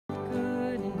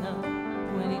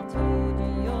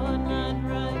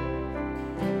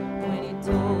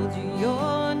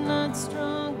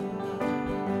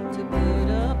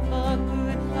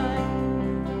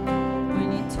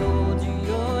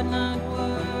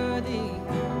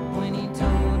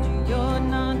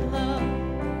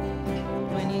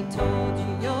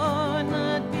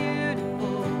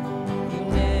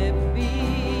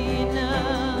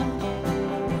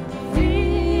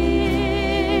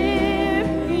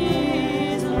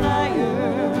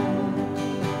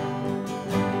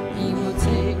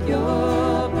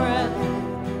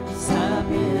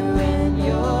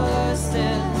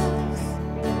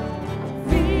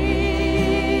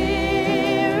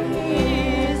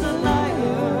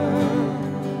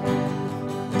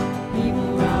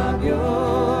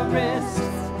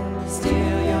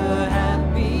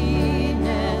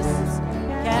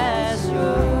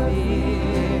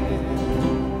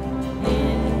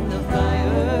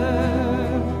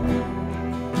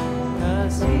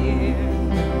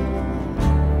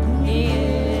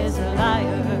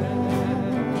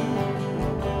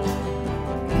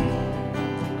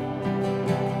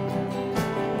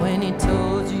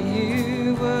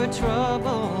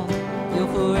trouble, you'll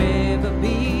forever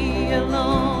be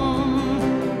alone.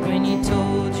 When he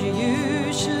told you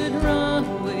you should run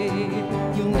away,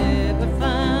 you'll never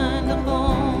find a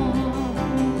home.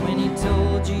 When he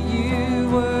told you you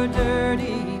were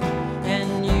dirty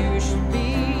and you should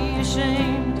be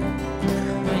ashamed.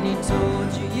 When he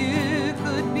told you you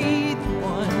could be the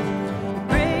one,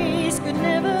 grace could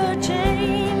never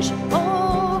change.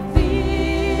 Oh,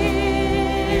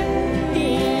 fear,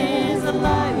 he is a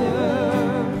liar.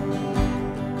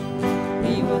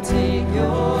 He will take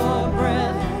your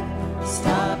breath,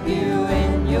 stop you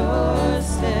in your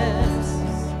steps.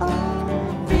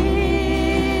 Oh,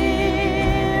 fear,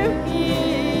 he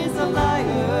is a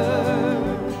liar.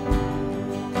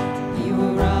 He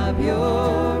will rob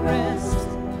your rest,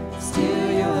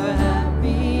 steal your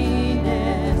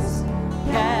happiness,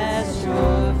 cast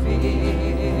your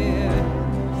fear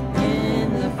in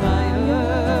the fire.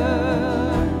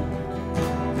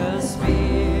 'Cause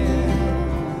fear,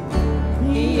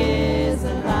 he is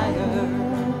a liar.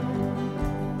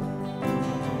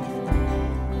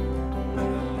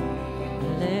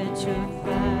 Let your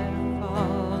fire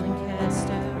fall and cast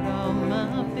out all my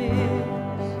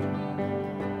fears.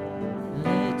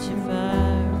 Let your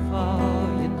fire fall,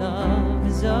 your love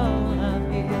is all I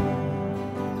feel.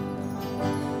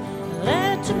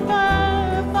 Let your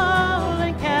fire fall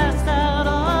and cast out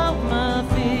all my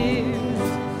fears.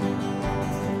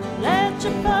 Let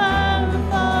your fire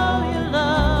fall, your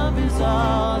love is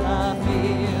all I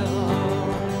feel.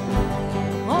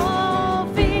 Oh,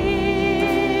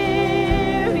 fear,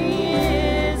 he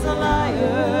is a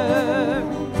liar.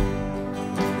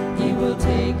 He will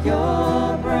take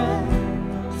your breath,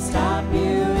 stop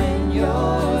you in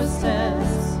your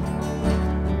steps.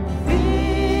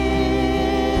 Fear,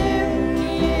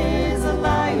 he is a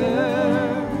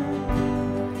liar.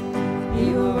 He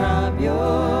will rob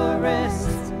your rest,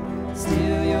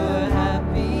 steal your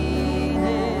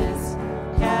happiness,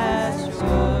 cast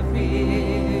your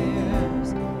fears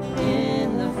in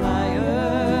the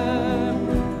fire.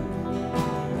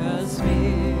 'Cause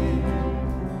fear,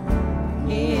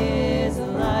 he is a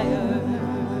liar.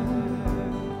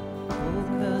 Oh,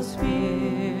 'cause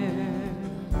fear,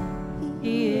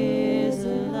 he is a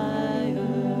liar.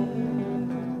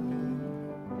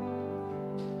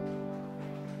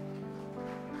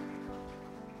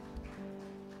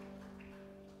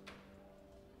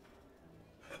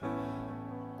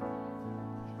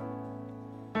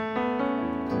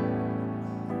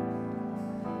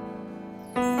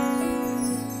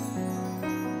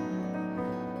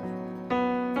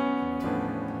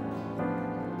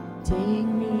 Take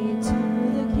me to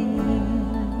the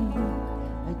King.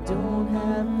 I don't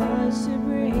have much to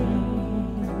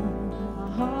bring. My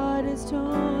heart is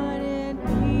torn in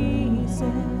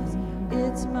pieces.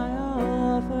 It's my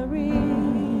offering.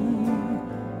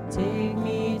 Take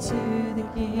me to the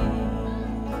King.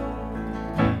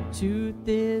 Truth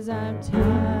is, I'm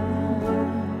tired.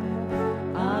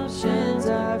 Options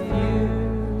are few.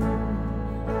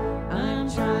 I'm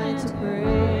trying to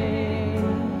pray,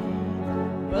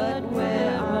 but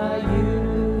where are you?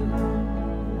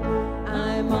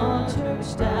 I'm all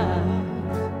churched out,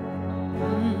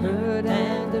 hurt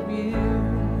and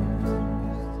abused.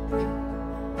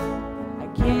 I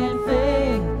can't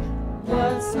think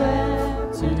what's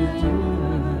left to do.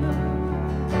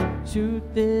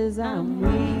 Truth is, I'm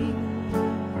weak,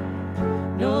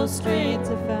 no strength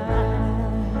to fight,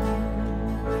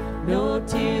 no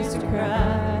tears to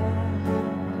cry.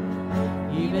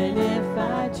 Even if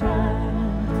I try,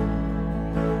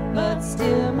 but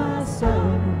still my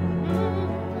soul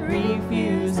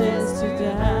refuses to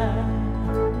die.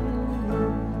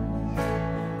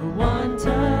 One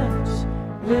touch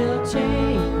will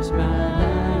change my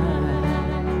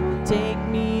life. Take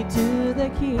me to the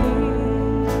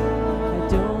King. I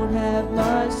don't have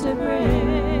much to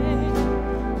bring.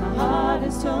 My heart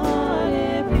is torn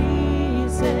in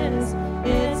pieces.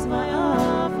 It's my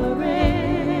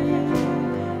offering.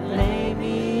 Lay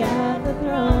me at the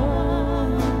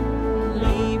throne.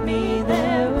 Leave me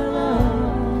there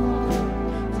alone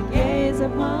to gaze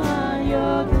upon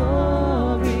your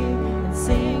glory and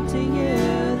sing to you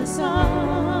the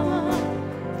song.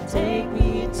 Take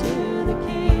me to the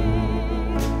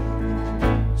King.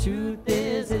 Truth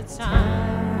is, it's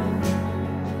time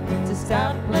to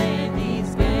stop playing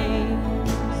these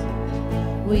games.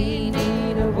 We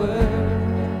need a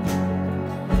word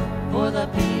for the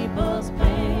people's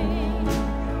pain.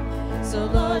 So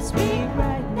Lord, speak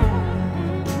right now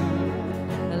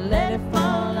and let it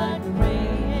fall like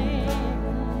rain.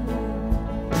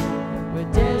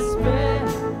 We're desperate,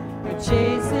 we're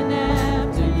chasing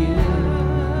after you.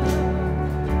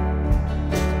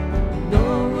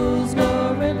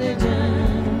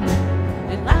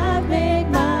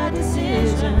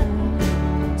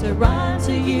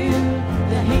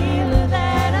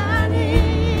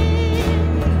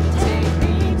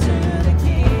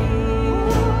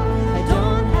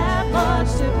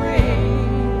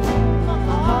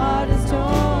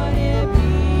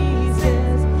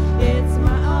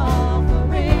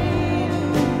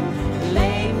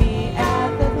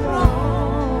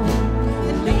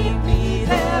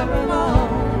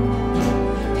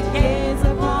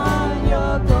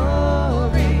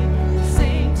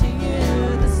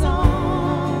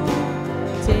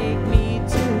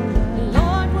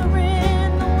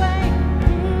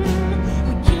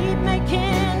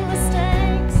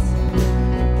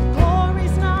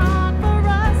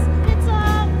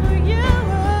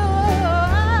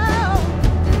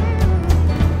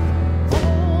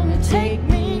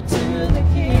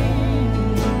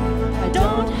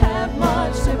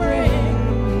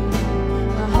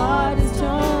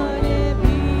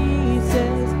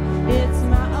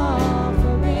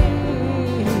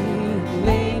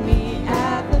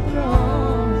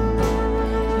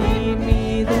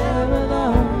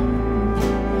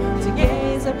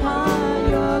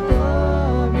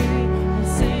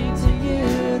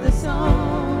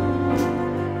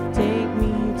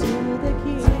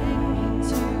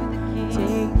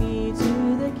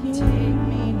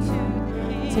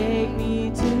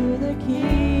 to the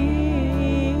King.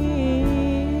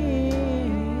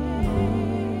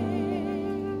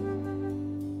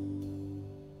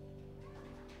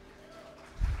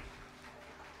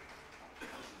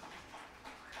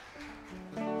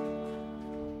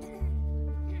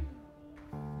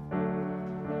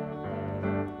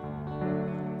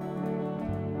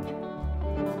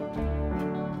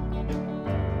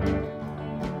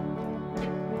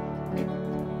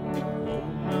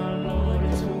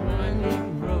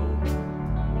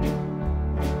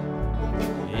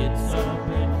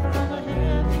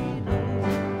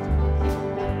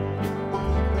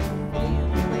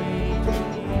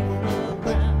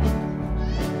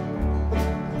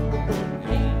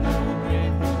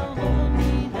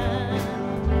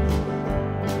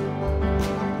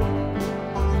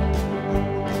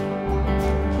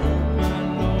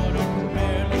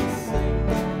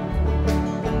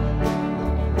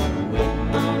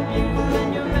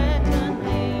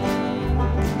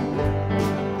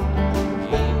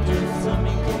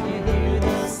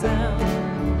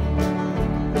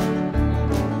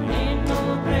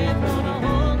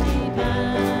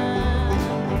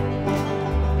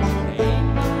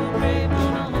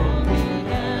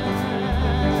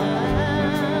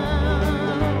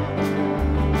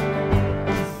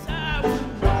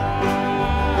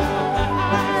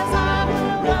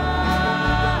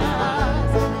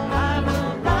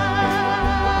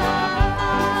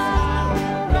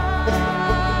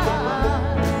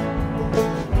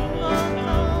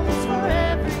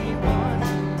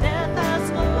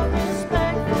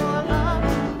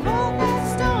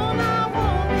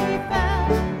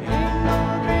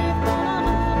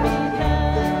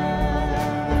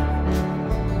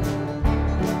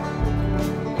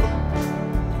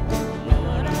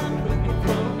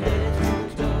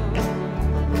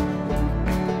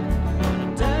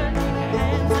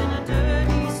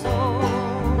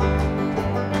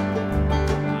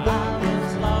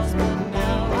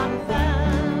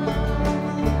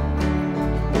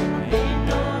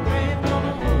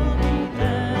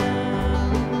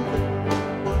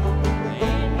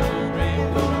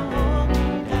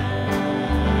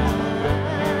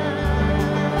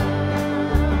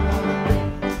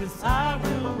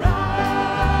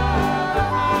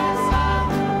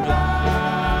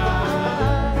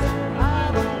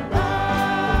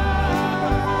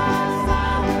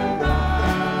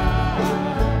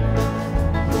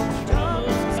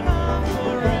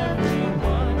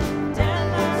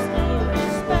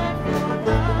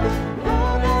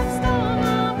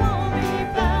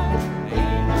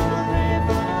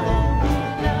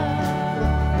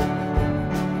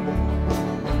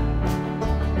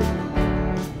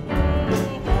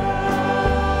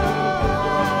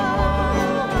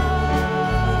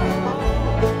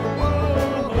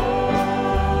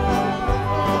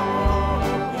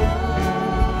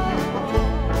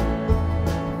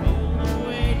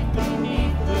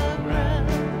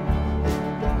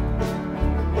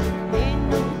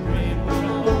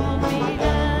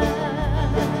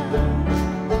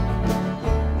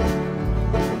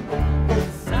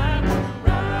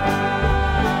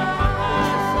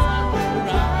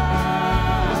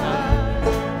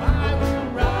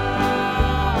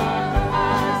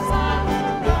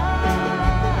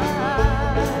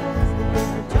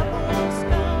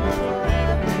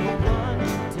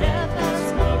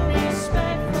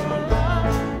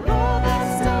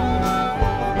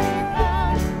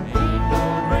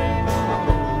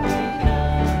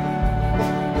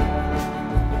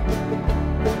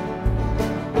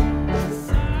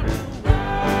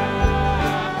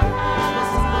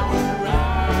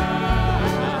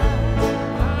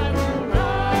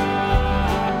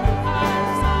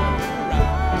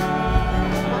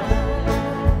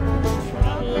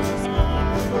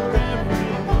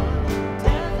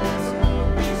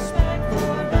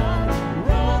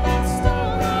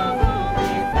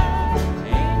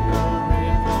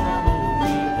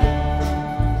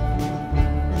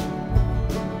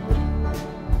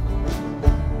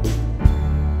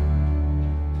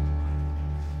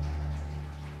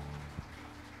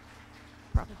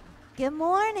 Good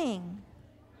morning.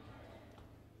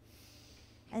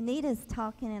 Anita's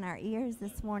talking in our ears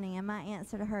this morning, and my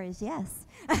answer to her is yes.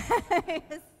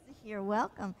 You're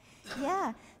welcome.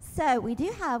 Yeah. So we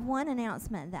do have one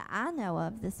announcement that I know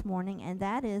of this morning, and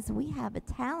that is we have a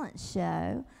talent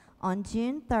show on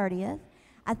June 30th.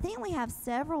 I think we have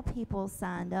several people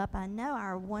signed up. I know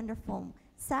our wonderful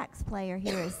sax player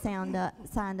here is signed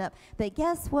up. But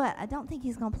guess what? I don't think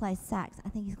he's going to play sax. I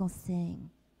think he's going to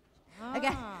sing.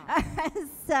 Okay.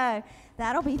 So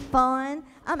that'll be fun.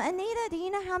 Anita, do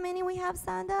you know how many we have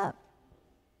signed up?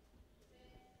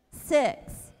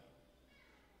 6.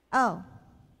 Oh,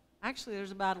 Actually,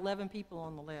 there's about 11 people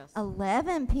on the list.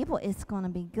 11 people. It's going to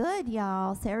be good,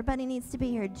 y'all. So everybody needs to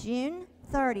be here June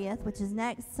 30th, which is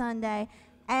next Sunday,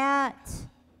 at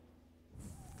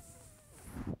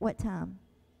what time?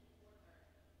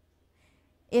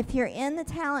 If you're in the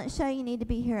talent show, you need to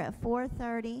be here at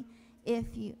 4:30.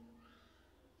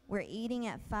 We're eating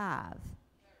at 5.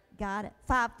 Got it?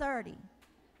 5:30.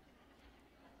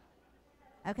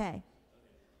 Okay.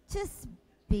 Just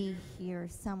be here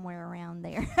somewhere around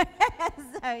there.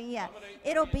 So yeah,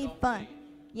 it'll be fun.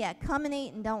 Yeah, come and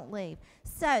eat and don't leave.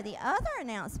 So the other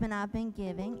announcement I've been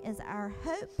giving is our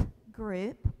Hope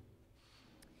group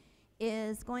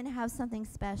is going to have something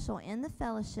special in the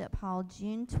fellowship hall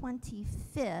June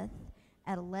 25th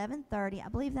at 11:30. I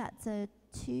believe that's a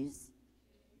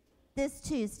this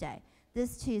Tuesday.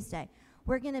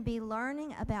 We're going to be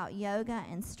learning about yoga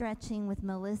and stretching with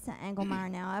Melissa Engelmeyer.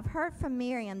 Now, I've heard from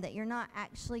Miriam that you're not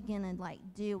actually going to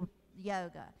do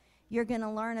yoga. You're going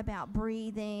to learn about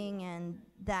breathing and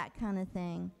that kind of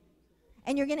thing.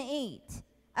 And you're going to eat.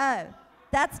 Oh,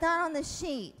 that's not on the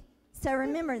sheet. So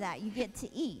remember that. You get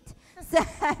to eat. So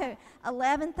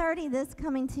 11:30 this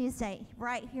coming Tuesday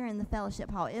right here in the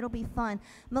fellowship hall. It'll be fun.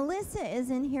 Melissa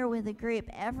is in here with a group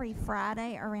every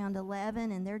Friday around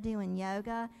 11, and they're doing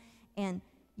yoga. And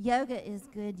yoga is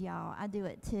good, y'all. I do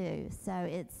it too. So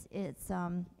it's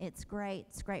great.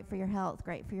 It's great for your health,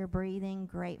 great for your breathing,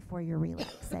 great for your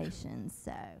relaxation.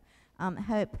 So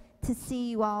hope to see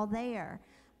you all there.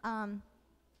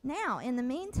 Now, in the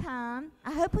meantime,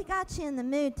 I hope we got you in the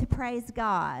mood to praise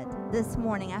God this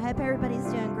morning. I hope everybody's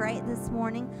doing great this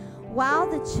morning. While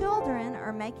the children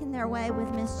are making their way with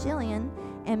Miss Jillian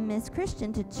and Miss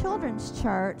Christian to Children's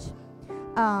Church,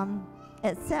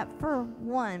 except for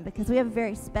one, because we have a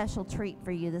very special treat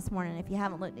for you this morning if you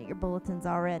haven't looked at your bulletins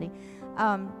already.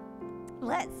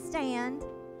 Let's stand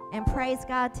and praise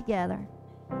God together.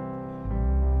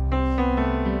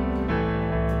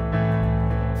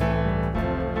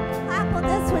 Clap on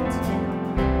this one too.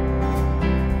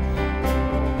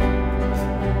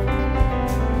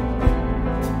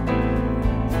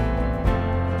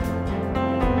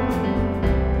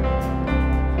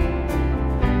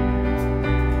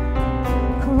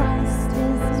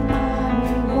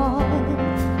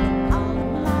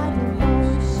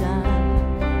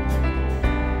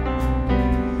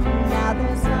 Now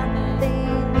there's nothing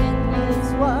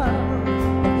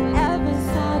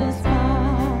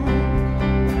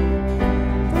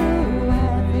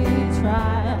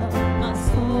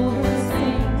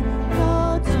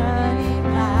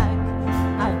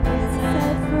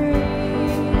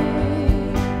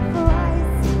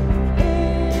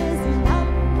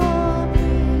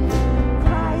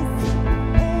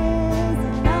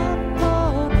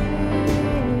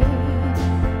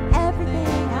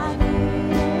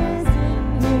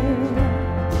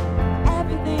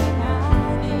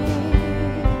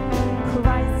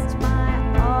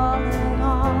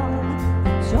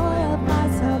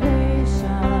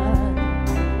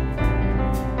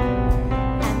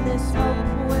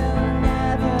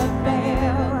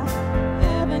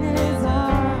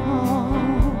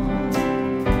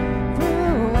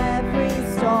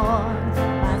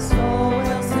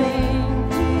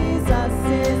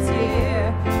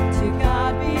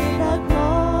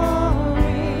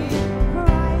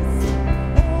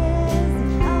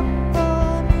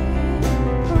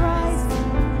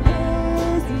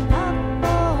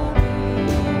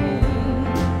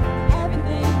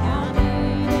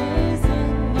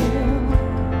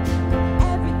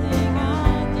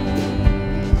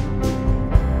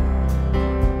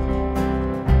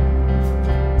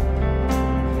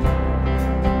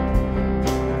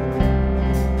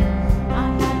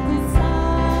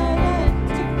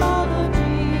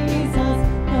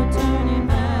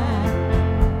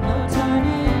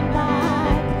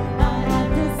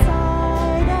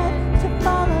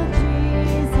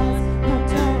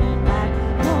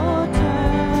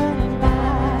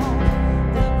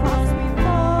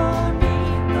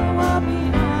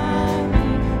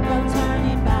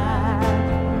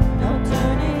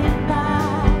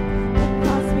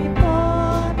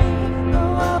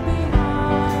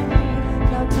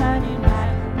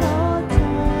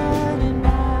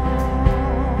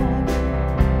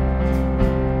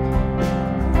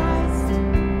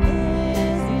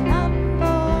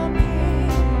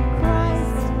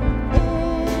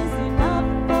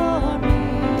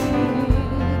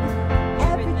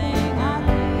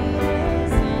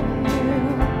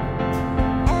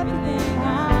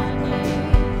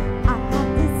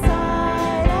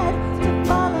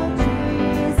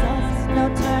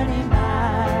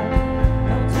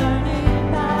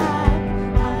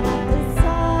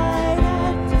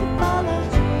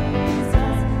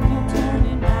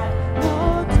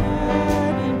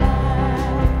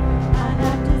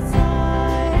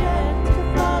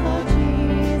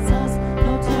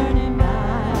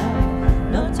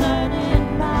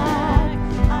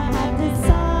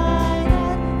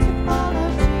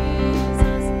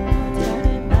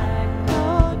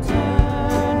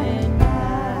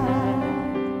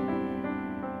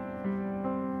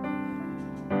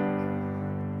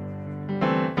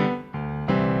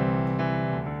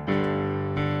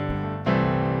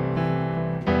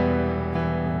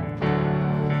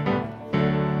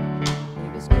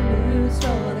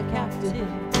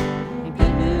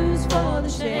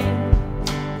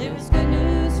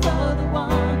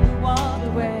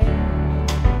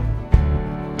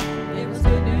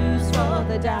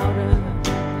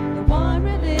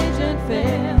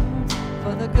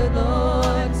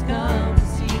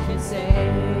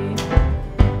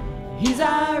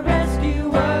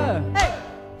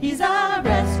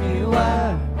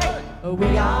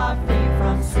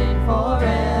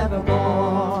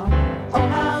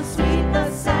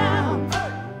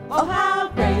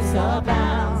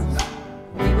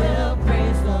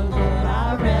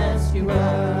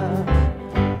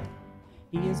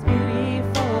He's beauty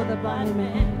for the blind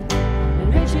man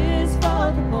and riches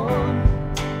for the poor.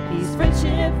 He's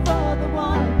friendship for the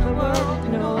one the world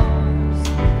ignores.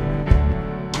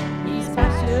 He's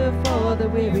pasture for the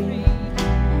weary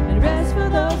and rest for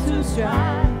those who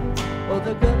strive. Oh,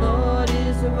 the good Lord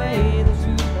is the way, the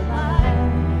truth, the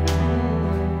life.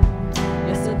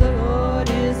 Yes, the Lord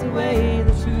is the way,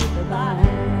 the truth, the life.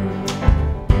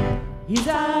 He's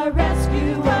our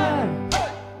rescuer.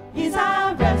 He's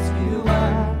our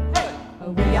rescuer.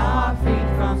 We are freed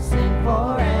from sin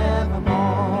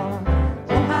forevermore.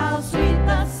 Oh, how sweet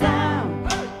the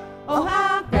sound. Oh,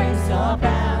 how grace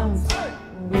abounds.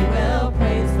 We will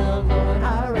praise the Lord,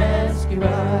 our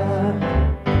rescuer.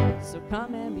 So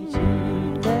come and be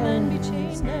changed. Come and be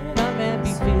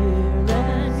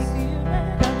fearless.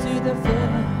 Come to the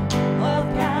foot of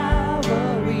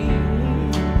Calvary.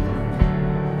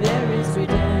 There is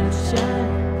redemption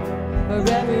for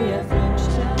every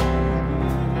affliction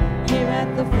here at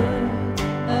the foot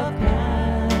of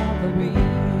Calvary.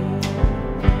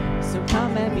 So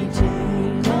come and be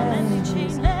changed. Come and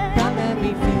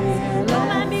be fearless.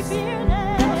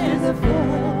 Come to the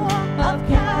foot of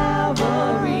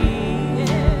Calvary.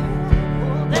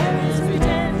 There is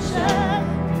redemption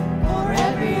for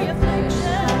every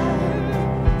affliction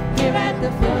here at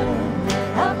the foot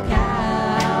of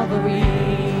Calvary.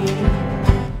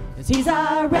 'Cause He's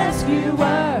our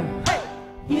rescuer.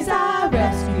 He's our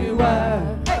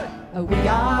rescuer. We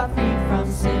are free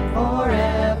from sin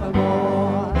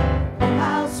forevermore. Oh,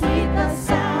 how sweet the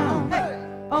sound.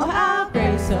 Oh, how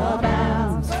grace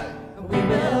abounds. We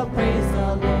will praise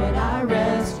the Lord, our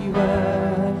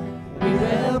rescuer. We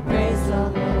will praise the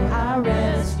Lord, our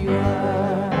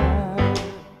rescuer.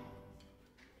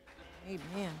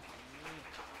 Amen.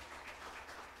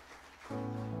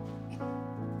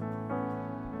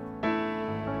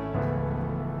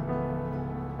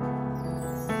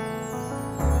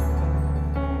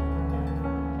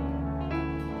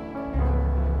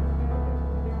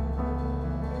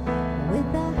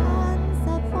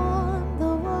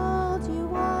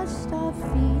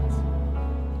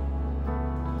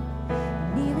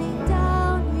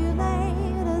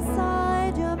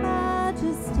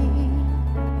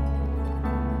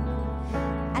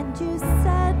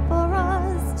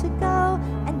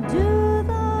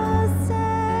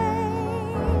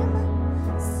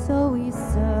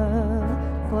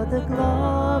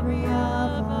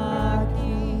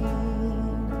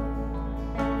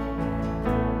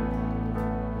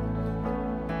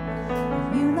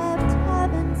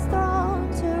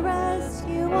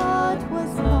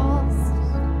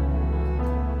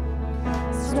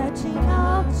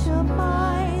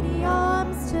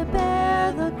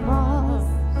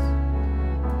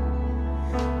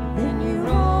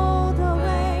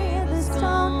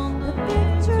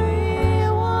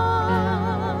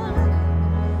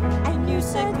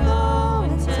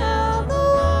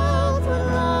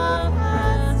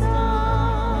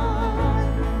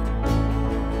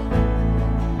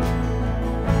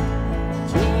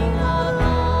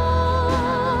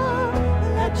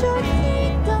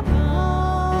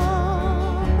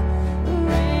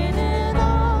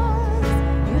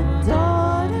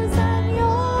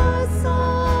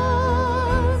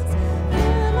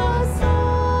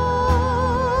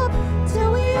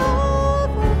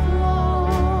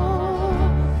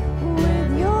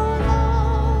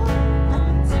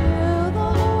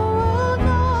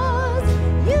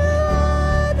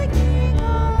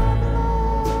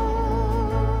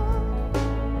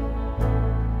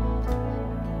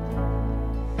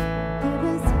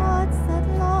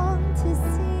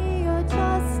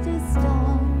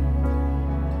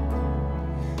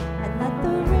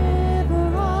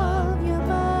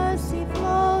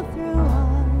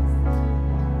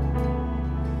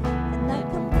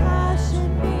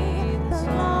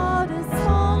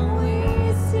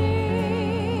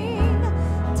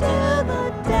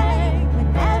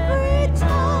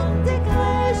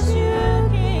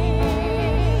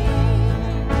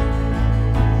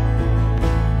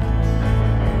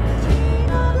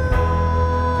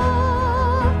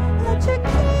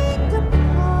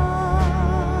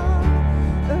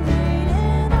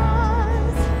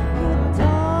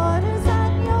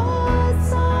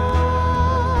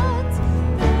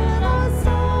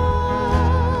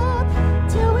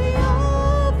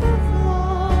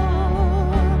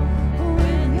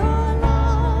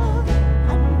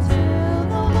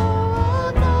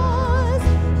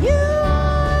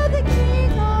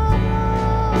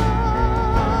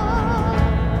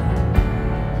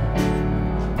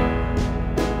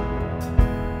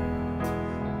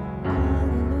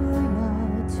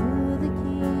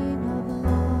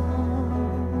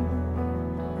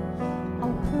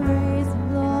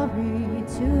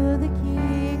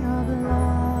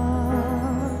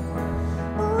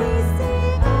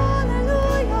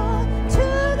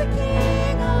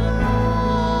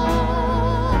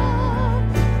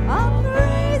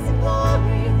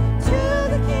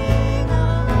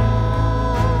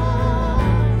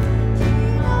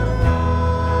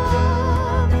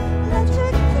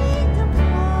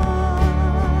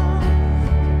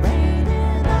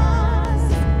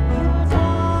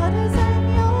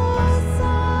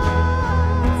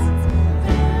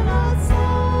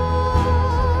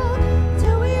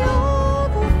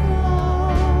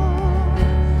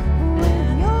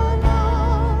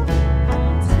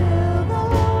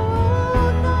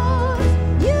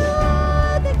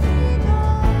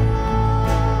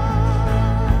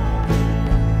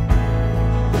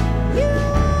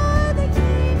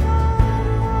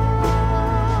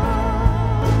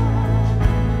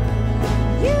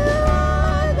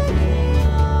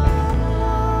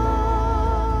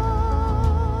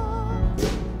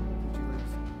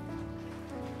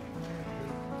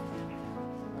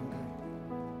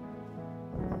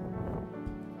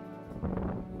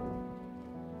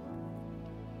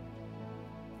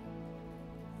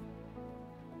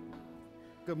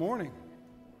 Good morning.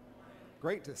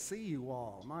 Great to see you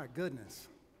all. My goodness.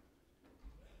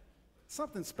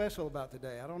 Something special about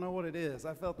today. I don't know what it is.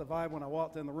 I felt the vibe when I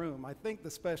walked in the room. I think the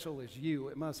special is you.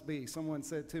 It must be. Someone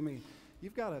said to me,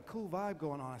 "You've got a cool vibe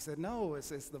going on." I said, "No, it's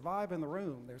the vibe in the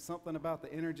room. There's something about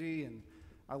the energy, and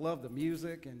I love the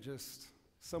music and just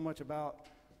so much about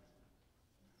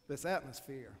this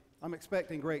atmosphere." I'm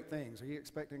expecting great things. Are you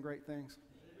expecting great things?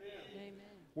 Amen.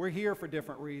 We're here for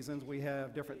different reasons. We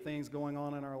have different things going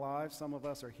on in our lives. Some of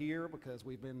us are here because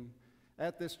we've been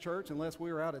at this church, unless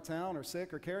we were out of town or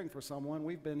sick or caring for someone.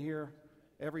 We've been here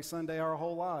every Sunday our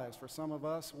whole lives. For some of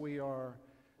us, we are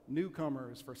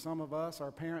newcomers. For some of us,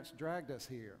 our parents dragged us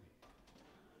here.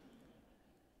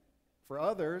 For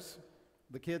others,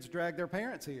 the kids dragged their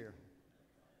parents here.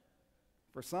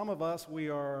 For some of us, we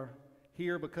are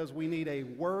here because we need a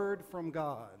word from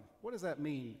God. What does that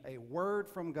mean? A word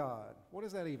from God. What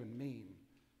does that even mean?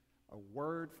 A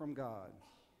word from God.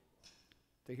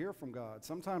 To hear from God.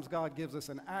 Sometimes God gives us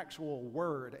an actual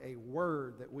word, a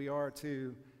word that we are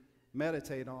to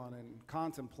meditate on and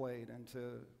contemplate and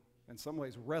to, in some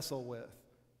ways, wrestle with.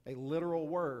 A literal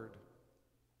word.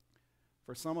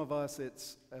 For some of us,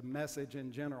 it's a message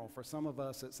in general. For some of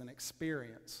us, it's an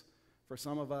experience. For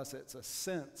some of us, it's a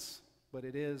sense. But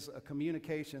it is a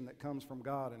communication that comes from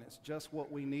God, and it's just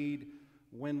what we need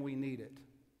when we need it.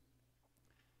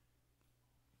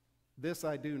 This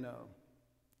I do know,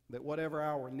 that whatever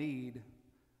our need,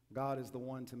 God is the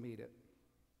one to meet it.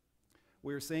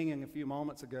 We were singing a few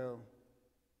moments ago,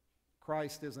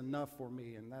 "Christ is enough for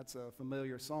me," and that's a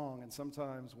familiar song, and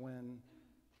sometimes when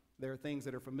there are things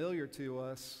that are familiar to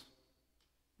us,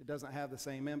 it doesn't have the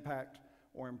same impact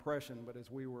or impression, but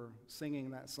as we were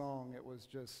singing that song, it was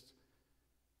just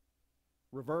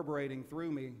reverberating through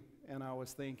me, and I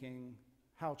was thinking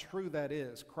how true that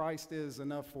is. Christ is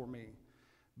enough for me.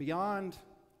 Beyond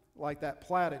like that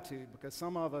platitude, because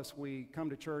some of us, we come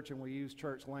to church and we use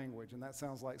church language, and that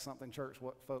sounds like something church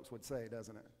folks would say,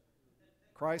 doesn't it?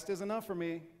 Christ is enough for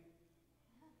me.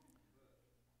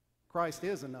 Christ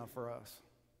is enough for us.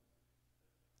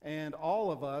 And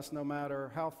all of us, no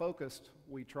matter how focused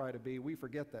we try to be, we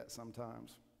forget that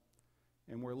sometimes.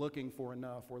 And we're looking for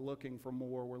enough, we're looking for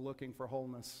more, we're looking for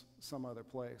wholeness some other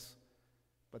place.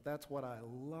 But that's what I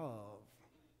love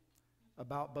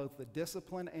about both the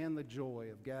discipline and the joy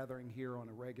of gathering here on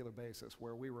a regular basis,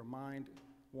 where we remind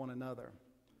one another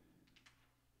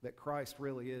that Christ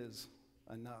really is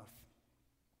enough.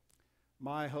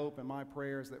 My hope and my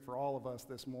prayer is that for all of us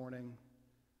this morning,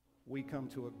 we come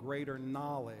to a greater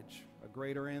knowledge, a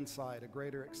greater insight, a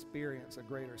greater experience, a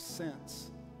greater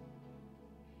sense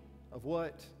of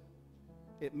what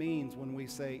it means when we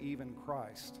say even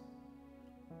Christ.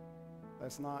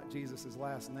 That's not Jesus'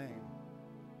 last name.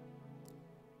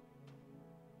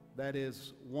 That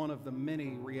is one of the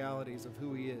many realities of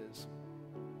who he is.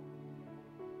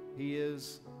 He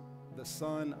is the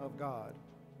Son of God.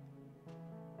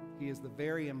 He is the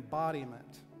very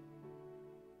embodiment,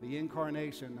 the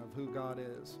incarnation of who God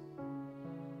is.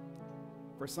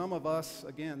 For some of us,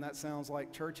 again, that sounds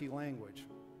like churchy language.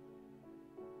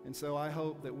 And so I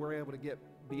hope that we're able to get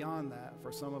beyond that.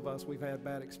 For some of us, we've had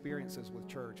bad experiences with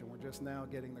church, and we're just now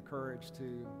getting the courage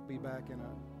to be back in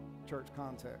a church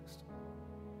context.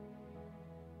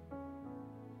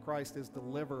 Christ is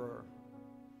deliverer.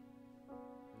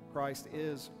 Christ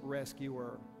is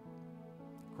rescuer.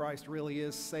 Christ really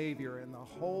is Savior in the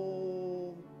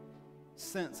whole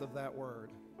sense of that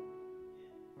word.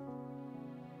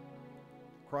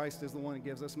 Christ is the one that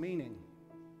gives us meaning.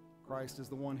 Christ is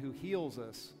the one who heals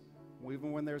us,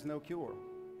 even when there's no cure.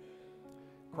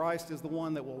 Christ is the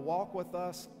one that will walk with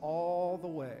us all the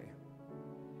way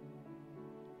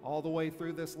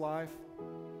through this life,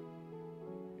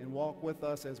 and walk with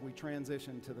us as we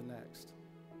transition to the next.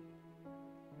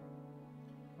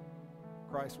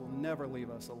 Christ will never leave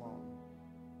us alone.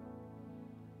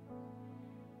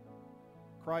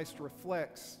 Christ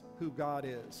reflects who God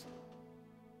is.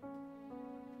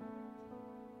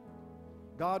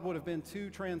 God would have been too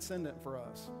transcendent for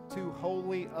us, too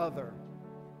wholly other,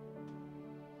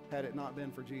 had it not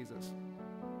been for Jesus.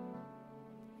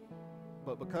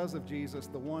 But because of Jesus,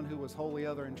 the one who was wholly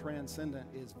other and transcendent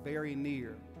is very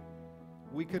near.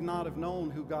 We could not have known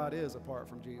who God is apart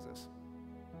from Jesus.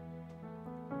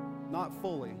 Not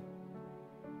fully.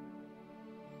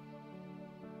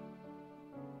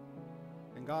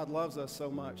 And God loves us so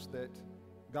much that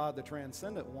God, the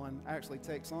transcendent one, actually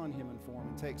takes on human form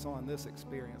and takes on this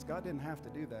experience. God didn't have to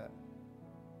do that.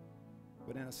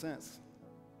 But in a sense,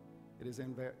 it is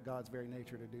in God's very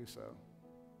nature to do so.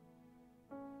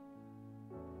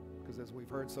 Because as we've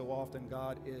heard so often,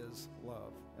 God is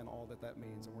love and all that that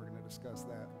means, and we're going to discuss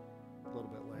that a little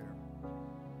bit later.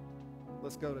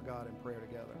 Let's go to God in prayer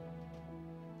together.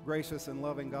 Gracious and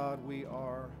loving God, we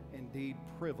are indeed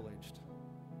privileged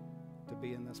to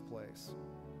be in this place.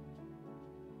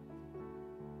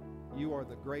 You are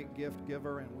the great gift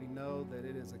giver, and we know that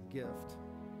it is a gift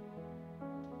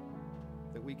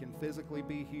that we can physically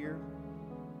be here,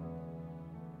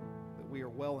 that we are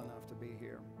well enough to be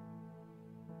here.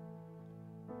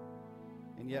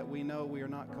 And yet we know we are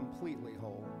not completely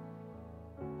whole.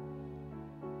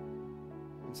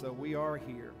 And so we are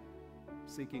here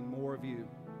seeking more of you.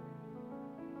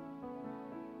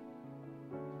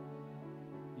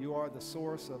 You are the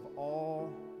source of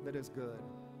all that is good.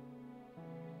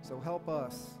 So help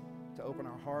us to open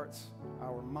our hearts,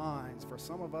 our minds. For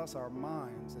some of us, our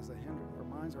minds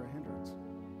are a hindrance.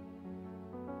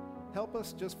 Help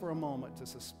us just for a moment to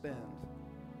suspend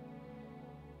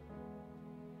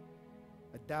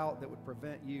a doubt that would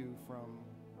prevent you from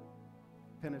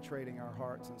penetrating our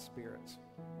hearts and spirits.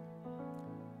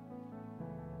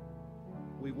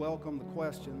 We welcome the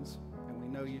questions, and we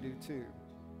know you do too.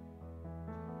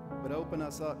 But open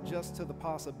us up just to the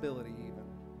possibility even.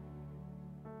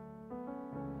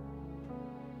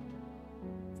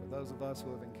 For those of us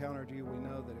who have encountered you, we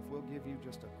know that if we'll give you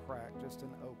just a crack, just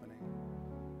an opening,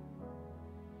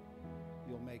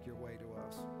 you'll make your way to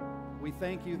us. We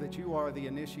thank you that you are the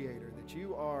initiator, that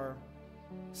you are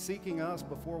seeking us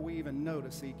before we even know to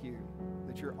seek you,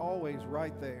 that you're always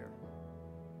right there.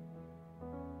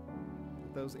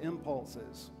 Those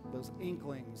impulses, those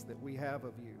inklings that we have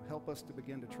of you, help us to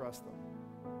begin to trust them.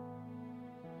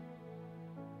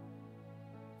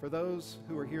 For those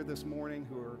who are here this morning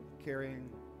who are carrying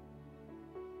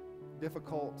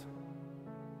difficult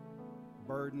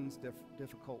burdens,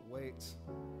 difficult weights,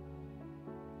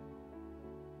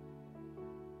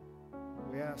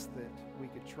 we ask that we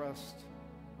could trust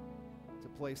to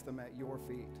place them at your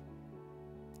feet,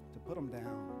 to put them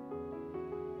down,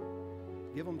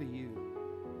 give them to you.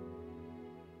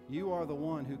 You are the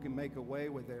one who can make a way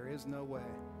where there is no way.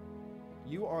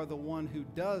 You are the one who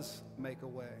does make a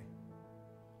way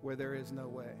where there is no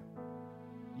way.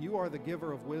 You are the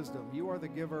giver of wisdom. You are the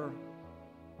giver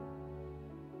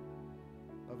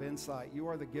of insight. You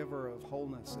are the giver of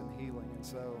wholeness and healing. And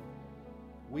so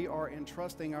we are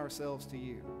entrusting ourselves to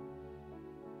you.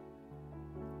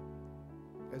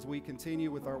 As we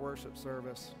continue with our worship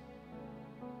service,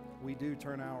 we do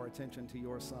turn our attention to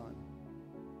your Son.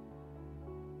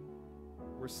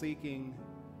 We're seeking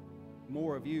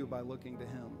more of you by looking to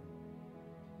him.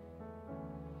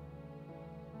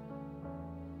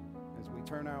 As we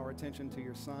turn our attention to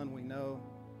your Son, we know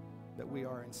that we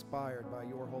are inspired by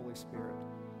your Holy Spirit.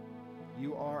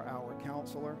 You are our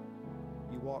counselor.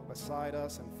 You walk beside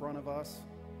us, in front of us.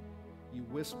 You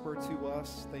whisper to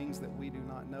us things that we do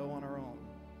not know on our own.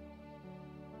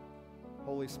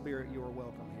 Holy Spirit, you are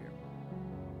welcome here.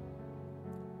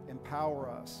 Empower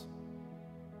us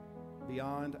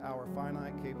beyond our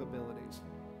finite capabilities.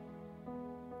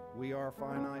 We are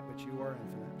finite, but you are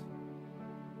infinite.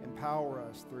 Empower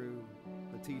us through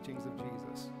the teachings of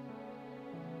Jesus.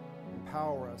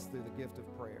 Empower us through the gift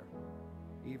of prayer,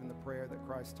 even the prayer that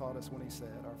Christ taught us when he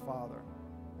said, "Our Father,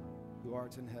 who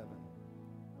art in heaven,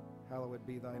 hallowed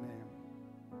be thy name.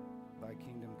 Thy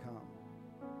kingdom come.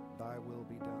 Thy will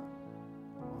be done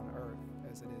on earth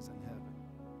as it is in heaven.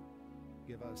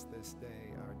 Give us this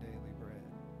day our daily bread.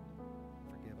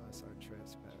 Forgive us our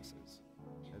trespasses,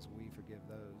 as we forgive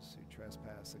those who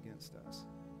trespass against us.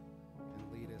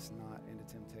 And lead us not into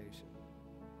temptation,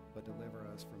 but deliver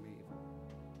us from evil.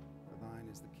 For thine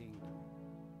is the kingdom,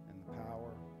 and the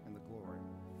power, and the glory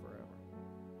forever.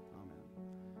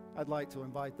 Amen." I'd like to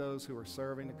invite those who are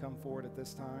serving to come forward at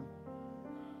this time.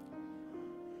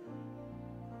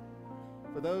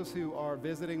 For those who are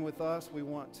visiting with us, we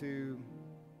want to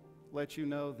let you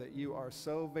know that you are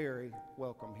so very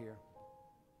welcome here.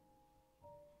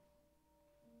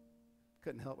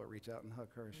 Couldn't help but reach out and hug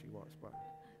her as she walks by.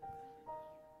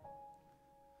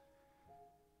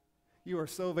 You are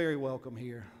so very welcome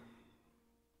here.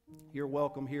 You're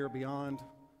welcome here beyond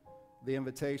the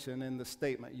invitation and the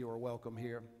statement, you are welcome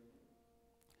here.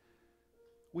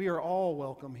 We are all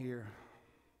welcome here.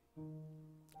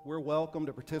 We're welcome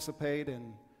to participate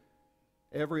in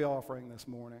every offering this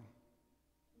morning.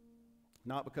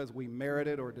 Not because we merit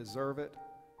it or deserve it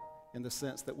in the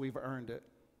sense that we've earned it,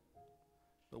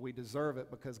 but we deserve it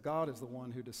because God is the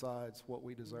one who decides what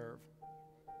we deserve.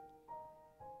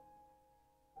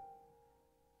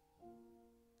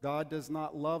 God does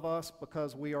not love us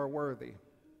because we are worthy.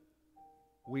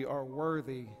 We are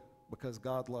worthy because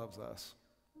God loves us.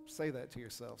 say that to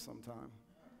yourself sometime.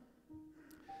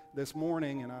 This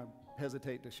morning, and I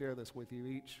hesitate to share this with you,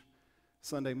 each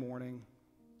Sunday morning,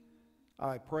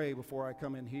 I pray before I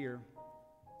come in here.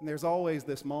 And there's always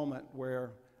this moment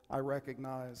where I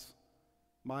recognize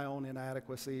my own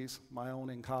inadequacies, my own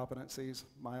incompetencies,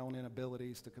 my own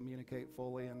inabilities to communicate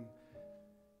fully. And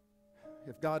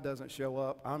if God doesn't show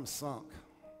up, I'm sunk.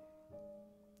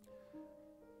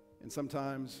 And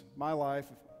sometimes my life,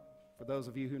 for those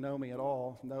of you who know me at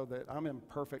all, know that I'm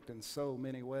imperfect in so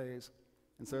many ways.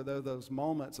 And so there are those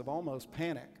moments of almost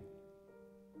panic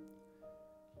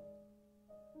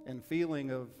and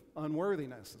feeling of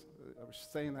unworthiness. I was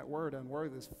saying that word,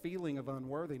 unworthiness, feeling of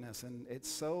unworthiness. And it's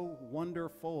so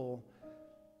wonderful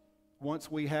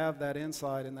once we have that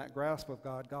insight and that grasp of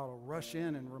God, God will rush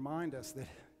in and remind us that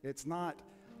it's not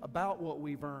about what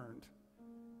we've earned.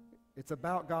 It's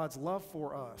about God's love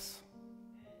for us.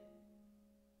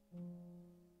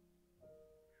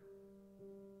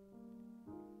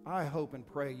 I hope and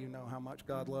pray you know how much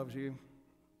God loves you,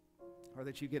 or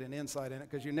that you get an insight in it,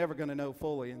 because you're never going to know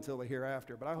fully until the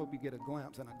hereafter. But I hope you get a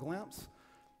glimpse. And a glimpse,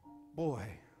 boy,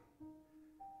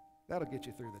 that'll get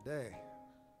you through the day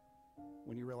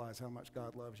when you realize how much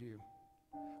God loves you.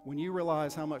 When you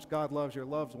realize how much God loves your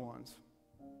loved ones.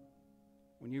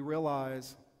 When you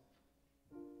realize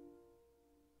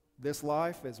this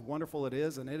life, as wonderful it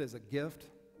is, and it is a gift.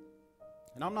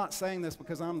 And I'm not saying this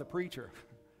because I'm the preacher.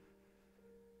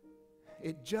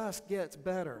 It just gets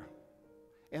better.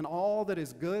 And all that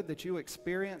is good that you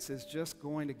experience is just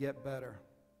going to get better.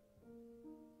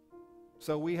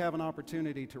 So we have an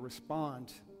opportunity to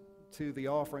respond to the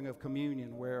offering of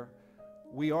communion, where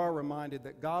we are reminded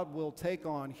that God will take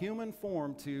on human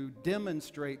form to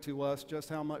demonstrate to us just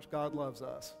how much God loves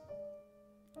us.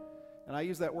 And I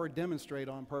use that word demonstrate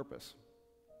on purpose.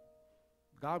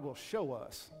 God will show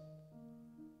us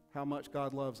how much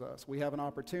God loves us. We have an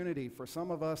opportunity. For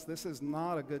some of us, this is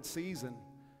not a good season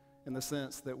in the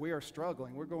sense that we are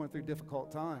struggling. We're going through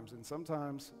difficult times. And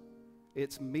sometimes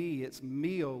it's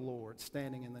me, O Lord,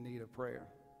 standing in the need of prayer.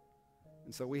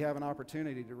 And so we have an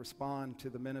opportunity to respond to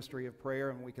the ministry of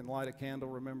prayer, and we can light a candle.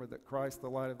 Remember that Christ, the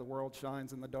light of the world,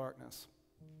 shines in the darkness.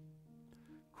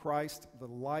 Christ, the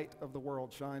light of the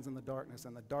world, shines in the darkness,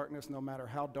 and the darkness, no matter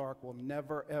how dark, will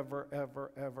never, ever,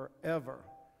 ever, ever, ever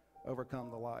overcome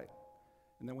the light.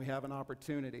 And then we have an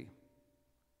opportunity.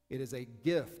 It is a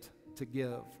gift to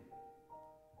give.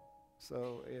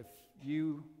 So if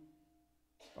you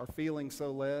are feeling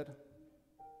so led,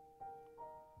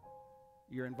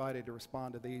 you're invited to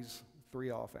respond to these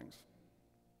three offerings.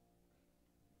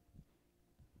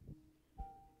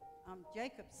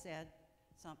 Jacob said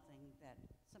something that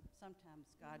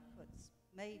sometimes God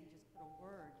may even just put a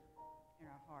word in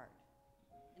our heart.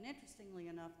 And interestingly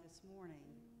enough, this morning,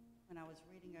 when I was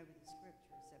reading over the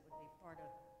scriptures that would be part of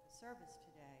the service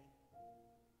today,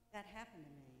 that happened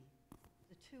to me.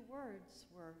 The two words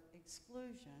were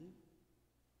exclusion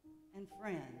and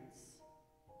friends.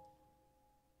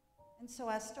 And so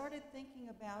I started thinking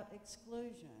about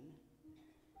exclusion,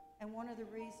 and one of the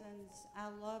reasons I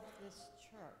love this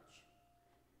church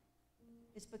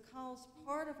is because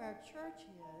part of our church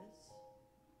is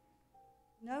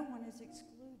no one is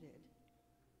excluded.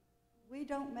 We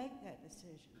don't make that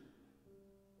decision.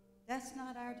 That's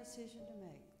not our decision to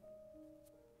make.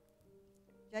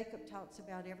 Jacob talks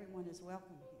about everyone is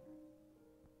welcome here,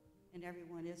 and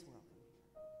everyone is welcome here.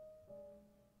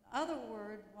 The other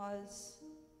word was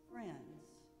friends.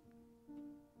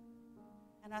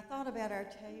 And I thought about our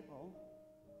table,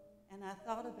 and I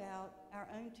thought about our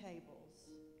own tables.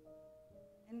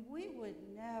 And we would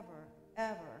never,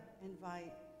 ever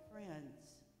invite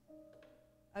friends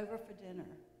over for dinner.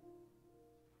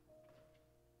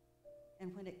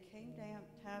 And when it came down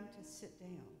time to sit down,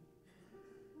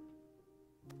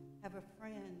 have a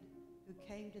friend who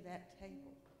came to that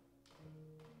table,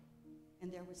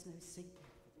 and there was no seat there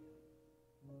for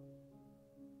them.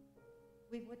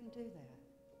 We wouldn't do that.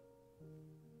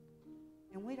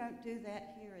 And we don't do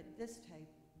that here at this table.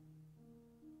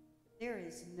 There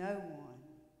is no one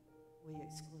we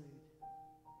exclude.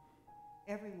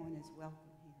 Everyone is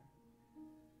welcome here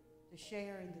to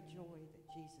share in the joy that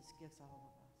Jesus gives all of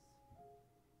us.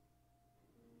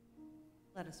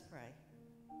 Let us pray.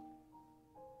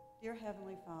 Dear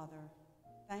Heavenly Father,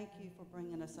 thank you for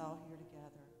bringing us all here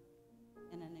together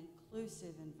in an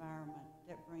inclusive environment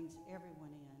that brings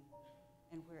everyone in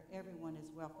and where everyone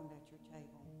is welcomed at your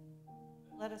table.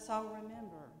 Let us all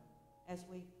remember as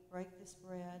we break this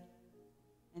bread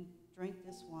and drink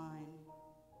this wine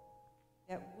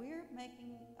that we're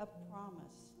making a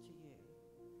promise to you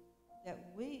that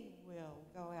we will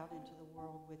go out into the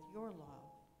world with your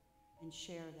love and and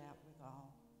share that with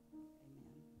all.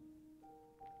 Amen.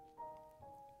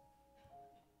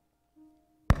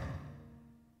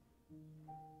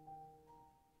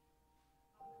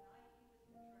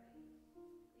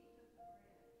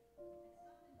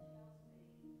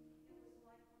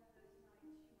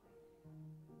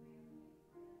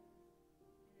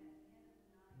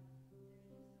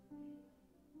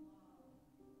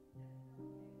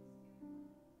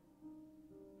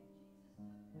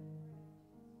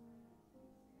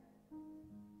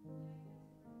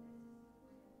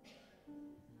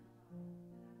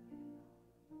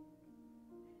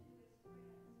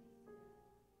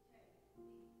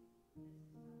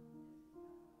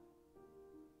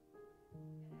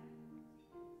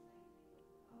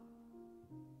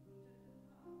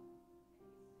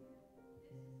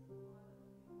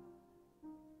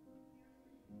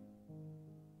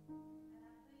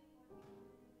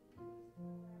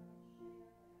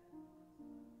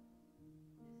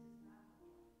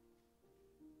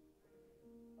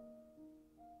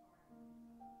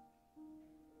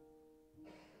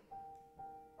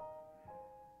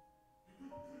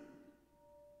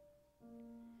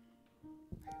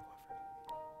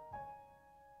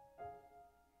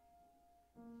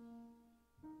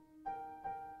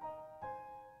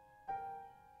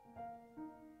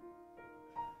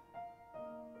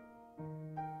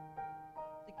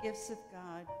 The gifts of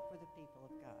God for the people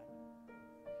of God.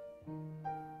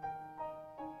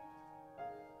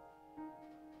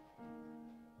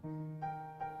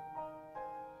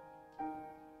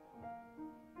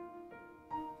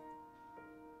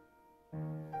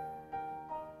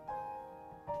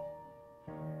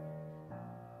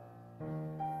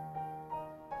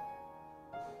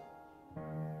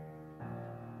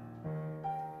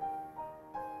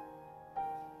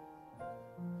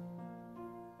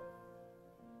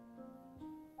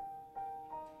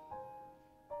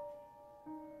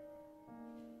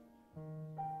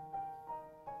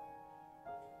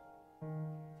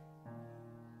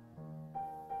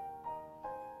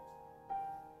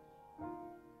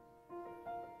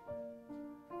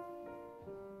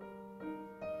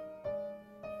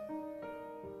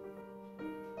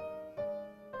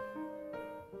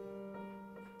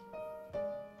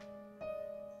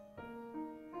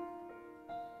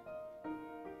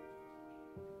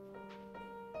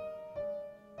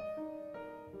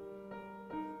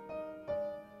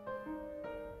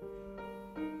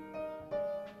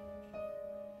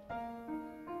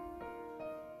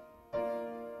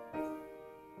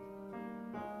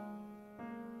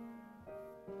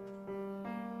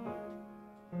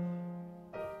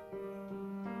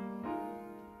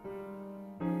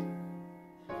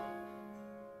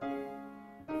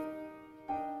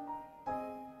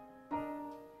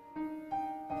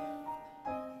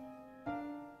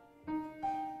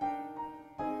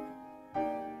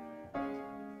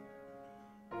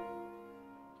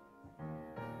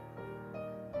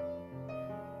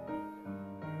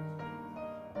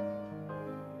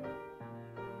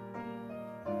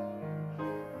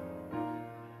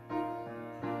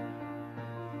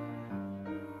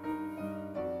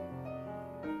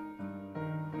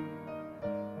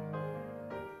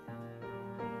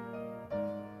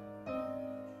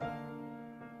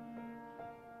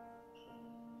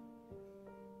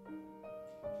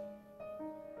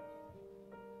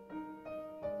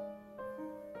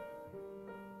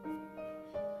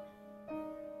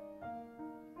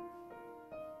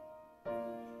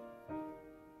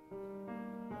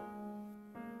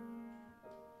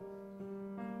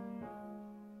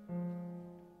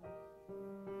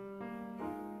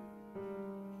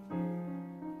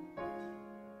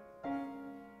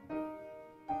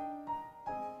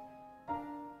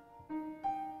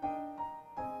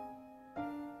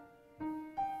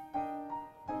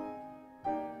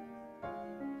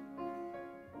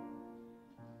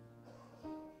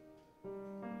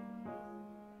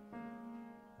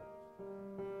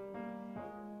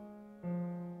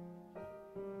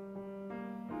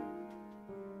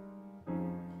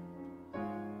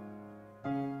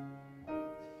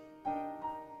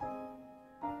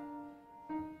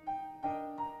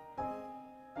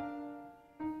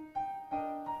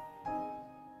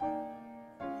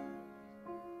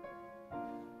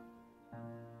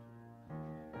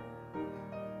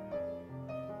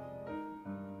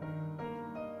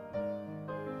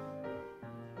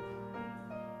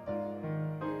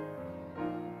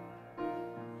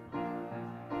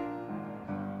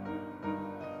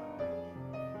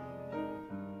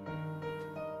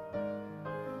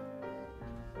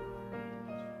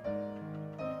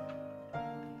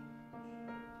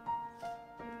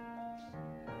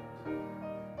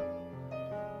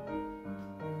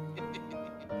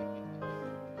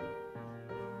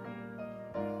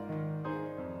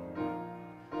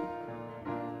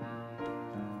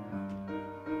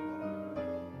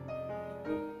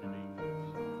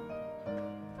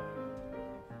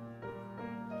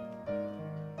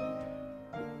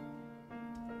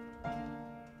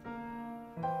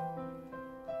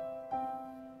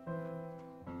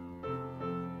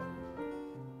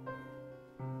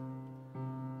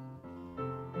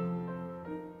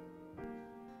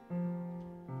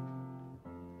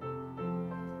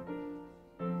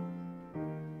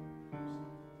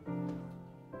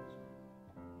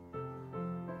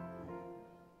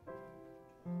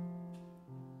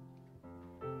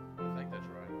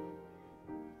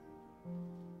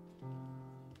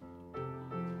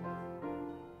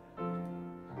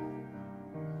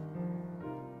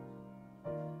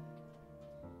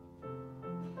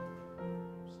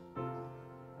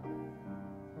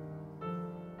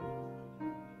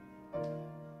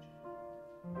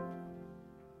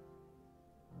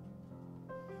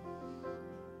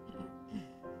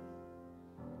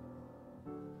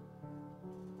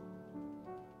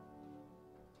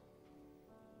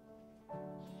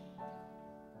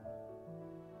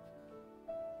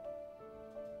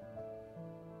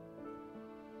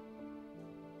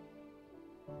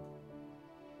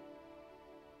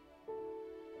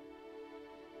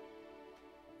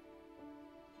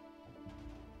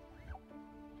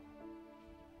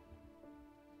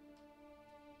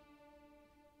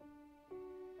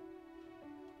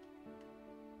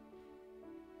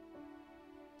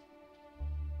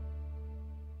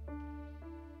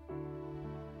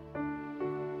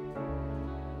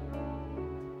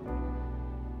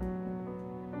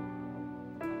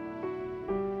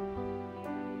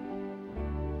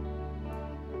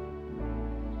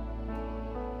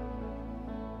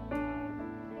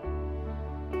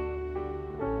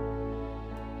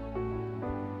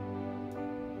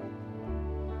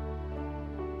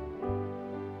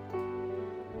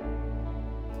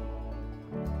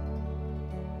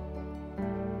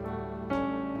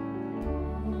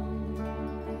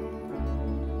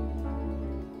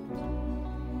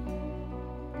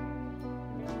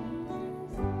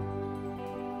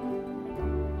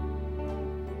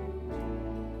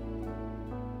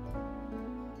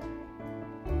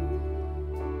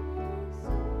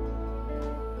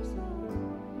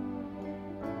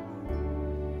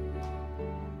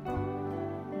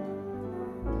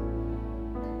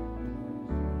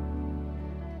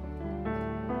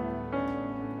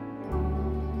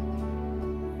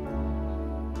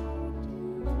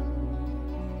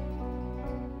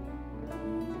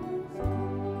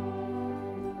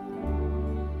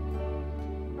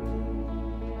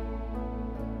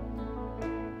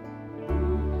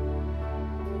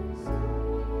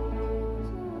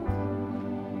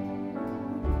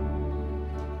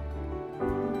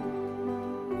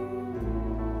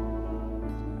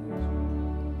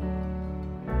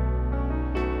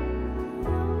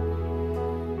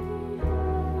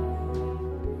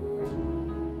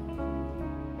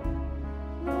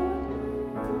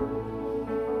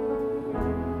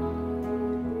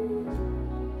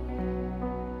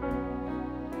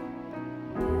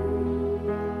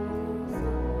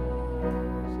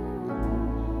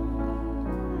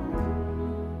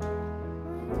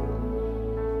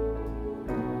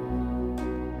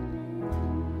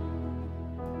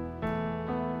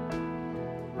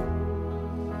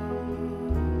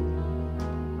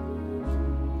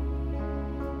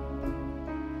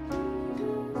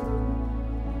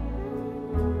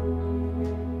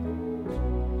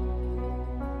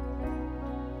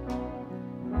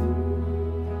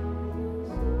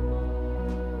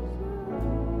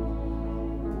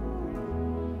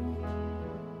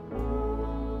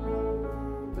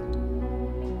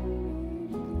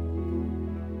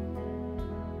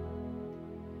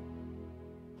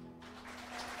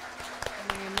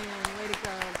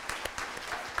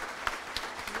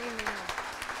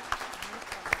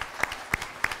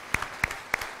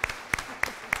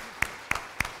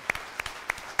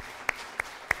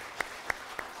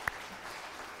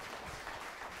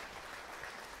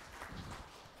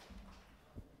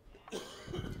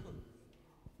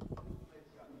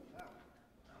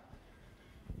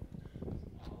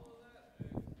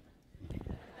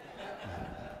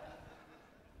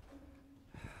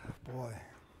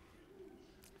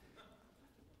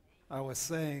 I was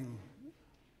saying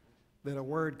that a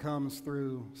word comes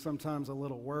through sometimes a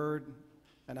little word,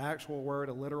 an actual word,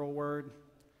 a literal word.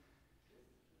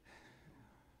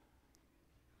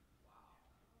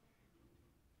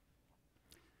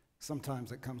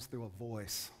 Sometimes it comes through a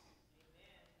voice.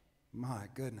 My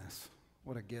goodness,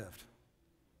 what a gift.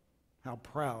 How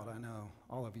proud I know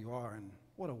all of you are, and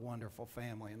what a wonderful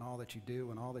family, and all that you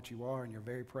do and all that you are in your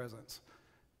very presence.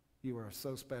 You are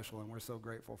so special, and we're so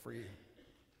grateful for you.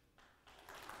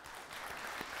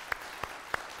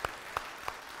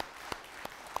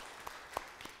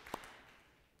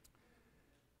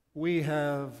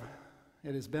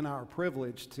 It has been our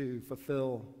privilege to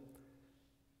fulfill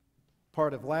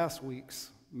part of last week's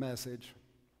message.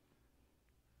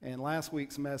 And last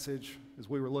week's message, as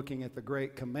we were looking at the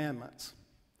great commandments,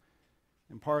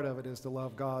 and part of it is to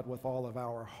love God with all of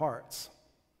our hearts.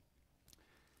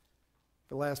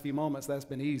 For the last few moments, that's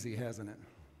been easy, hasn't it?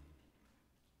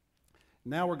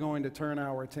 Now we're going to turn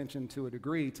our attention to a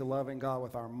degree to loving God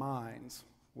with our minds,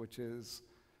 which is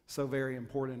so very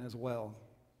important as well.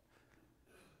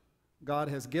 God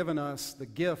has given us the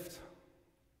gift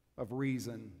of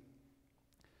reason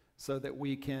so that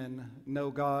we can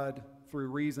know God through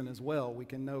reason as well. We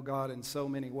can know God in so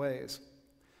many ways.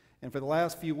 And for the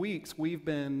last few weeks, we've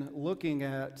been looking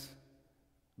at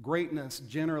greatness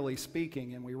generally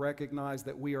speaking, and we recognize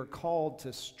that we are called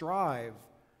to strive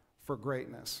for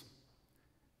greatness.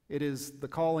 It is the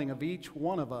calling of each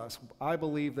one of us. I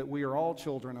believe that we are all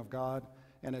children of God,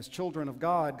 and as children of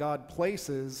God, God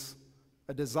places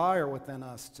a desire within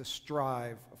us to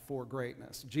strive for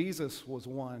greatness. Jesus was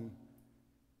one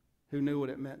who knew what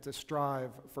it meant to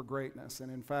strive for greatness.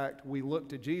 And in fact, we look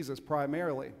to Jesus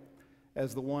primarily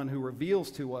as the one who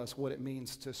reveals to us what it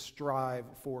means to strive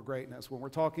for greatness. When we're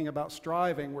talking about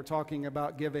striving, we're talking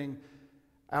about giving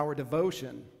our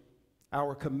devotion,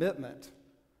 our commitment,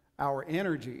 our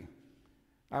energy,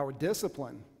 our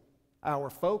discipline, our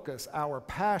focus, our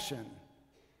passion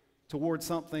towards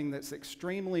something that's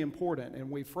extremely important.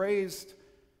 And we phrased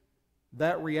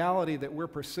that reality that we're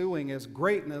pursuing as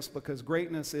greatness because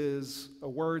greatness is a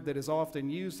word that is often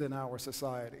used in our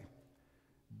society.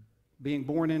 Being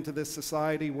born into this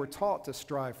society, we're taught to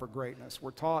strive for greatness.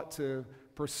 We're taught to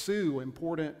pursue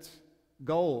important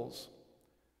goals.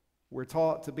 We're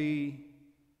taught to be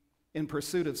in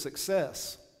pursuit of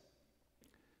success.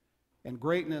 And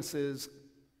greatness is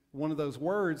one of those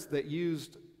words that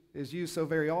is used so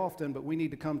very often, but we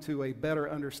need to come to a better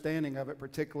understanding of it,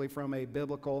 particularly from a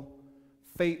biblical,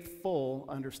 faithful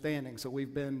understanding. So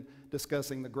we've been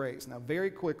discussing the greats. Now,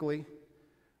 very quickly,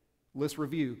 let's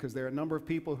review, because there are a number of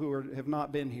people who have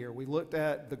not been here. We looked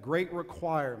at the great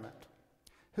requirement.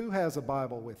 Who has a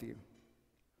Bible with you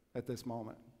at this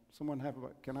moment? Someone have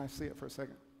a, can I see it for a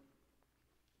second?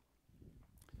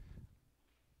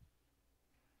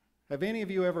 Have any of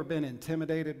you ever been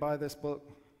intimidated by this book?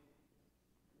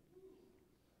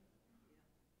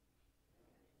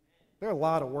 There are a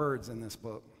lot of words in this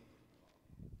book.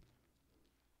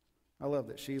 I love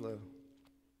that Sheila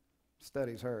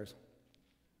studies hers.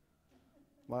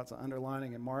 Lots of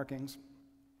underlining and markings.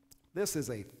 This is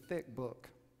a thick book.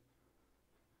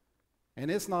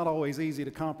 And it's not always easy to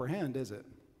comprehend, is it?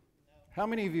 How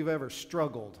many of you have ever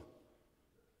struggled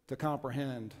to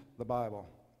comprehend the Bible?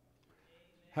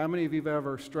 How many of you have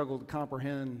ever struggled to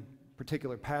comprehend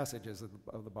particular passages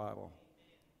of the Bible?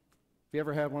 If you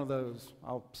ever had one of those,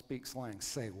 I'll speak slang,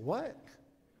 say what?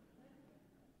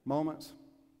 Moments.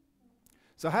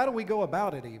 So how do we go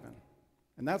about it even?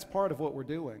 And that's part of what we're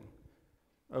doing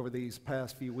over these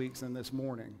past few weeks and this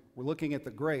morning. We're looking at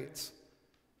the greats.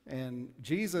 And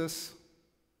Jesus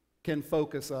can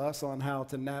focus us on how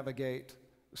to navigate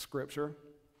Scripture.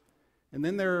 And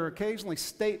then there are occasionally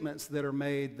statements that are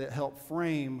made that help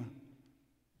frame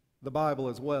the Bible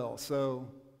as well. So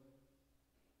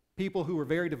people who were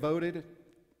very devoted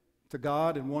to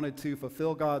God and wanted to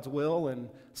fulfill God's will and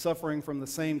suffering from the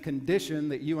same condition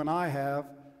that you and I have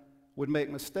would make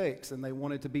mistakes, and they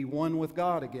wanted to be one with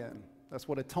God again. That's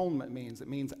what atonement means. It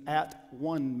means at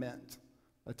one meant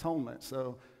atonement.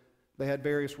 So they had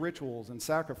various rituals and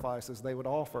sacrifices they would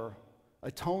offer,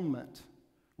 atonement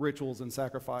rituals and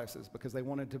sacrifices, because they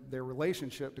wanted their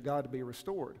relationship to God to be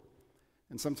restored.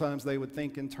 And sometimes they would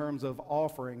think in terms of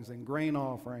offerings and grain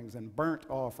offerings and burnt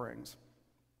offerings.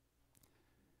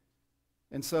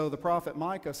 And so the prophet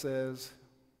Micah says,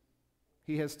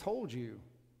 he has told you,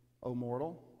 O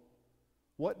mortal,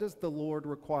 what does the Lord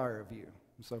require of you?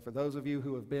 And so for those of you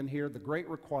who have been here, the great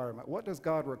requirement, what does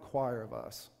God require of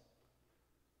us?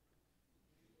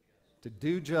 To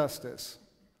do justice,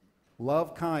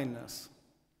 love kindness,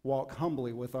 walk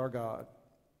humbly with our God.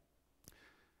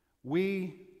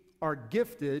 We are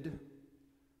gifted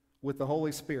with the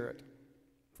Holy Spirit.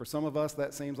 For some of us,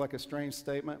 that seems like a strange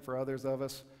statement. For others of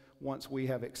us, once we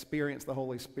have experienced the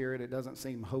Holy Spirit, it doesn't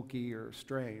seem hokey or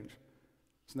strange.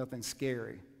 It's nothing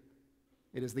scary.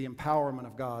 It is the empowerment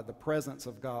of God, the presence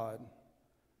of God,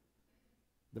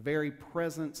 the very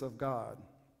presence of God.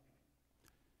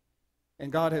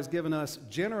 And God has given us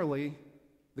generally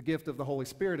the gift of the Holy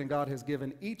Spirit, and God has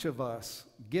given each of us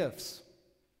gifts.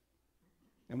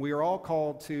 And we are all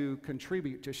called to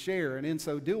contribute, to share, and in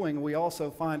so doing, we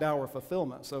also find our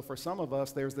fulfillment. So for some of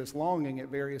us, there's this longing at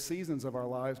various seasons of our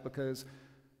lives because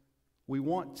we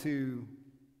want to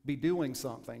be doing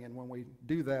something, and when we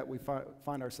do that, we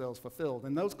find ourselves fulfilled.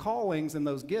 And those callings and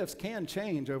those gifts can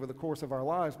change over the course of our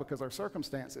lives because our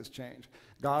circumstances change.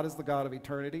 God is the God of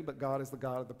eternity, but God is the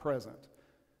God of the present.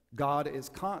 God is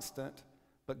constant,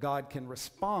 but God can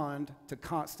respond to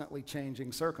constantly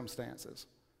changing circumstances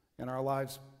in our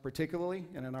lives particularly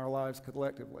and in our lives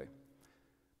collectively.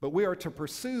 But we are to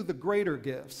pursue the greater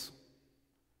gifts.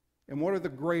 And what are the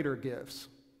greater gifts?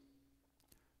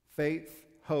 Faith,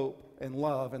 hope, and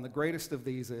love, and the greatest of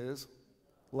these is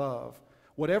love.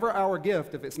 Whatever our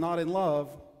gift, if it's not in love,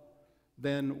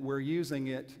 then we're using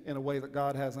it in a way that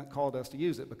God hasn't called us to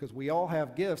use it, because we all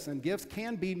have gifts, and gifts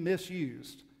can be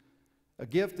misused. A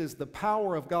gift is the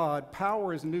power of God.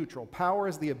 Power is neutral. Power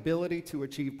is the ability to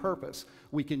achieve purpose.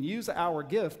 We can use our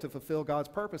gift to fulfill God's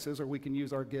purposes, or we can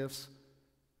use our gifts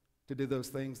to do those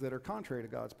things that are contrary to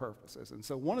God's purposes. And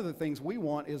so one of the things we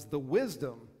want is the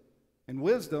wisdom. And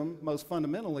wisdom, most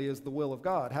fundamentally, is the will of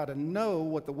God, how to know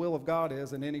what the will of God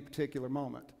is in any particular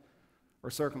moment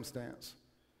or circumstance.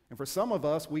 And for some of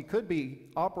us, we could be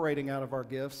operating out of our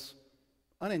gifts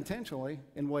unintentionally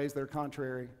in ways that are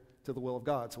contrary to the will of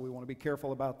God. So we want to be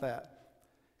careful about that.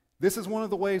 This is one of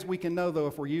the ways we can know, though,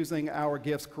 if we're using our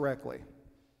gifts correctly.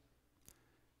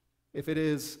 If it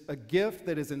is a gift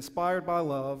that is inspired by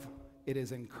love, it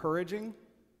is encouraging,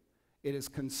 it is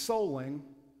consoling,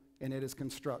 and it is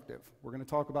constructive. We're going to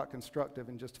talk about constructive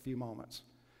in just a few moments.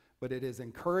 But it is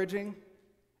encouraging,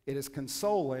 it is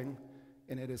consoling,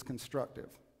 and it is constructive.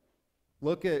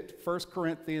 Look at 1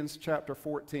 Corinthians chapter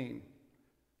 14,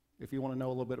 if you want to know a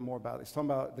little bit more about it. It's talking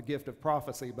about the gift of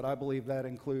prophecy, but I believe that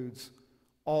includes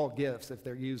all gifts if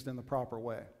they're used in the proper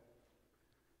way.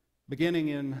 Beginning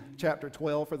in chapter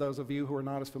 12, for those of you who are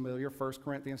not as familiar, 1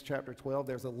 Corinthians chapter 12,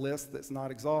 there's a list that's not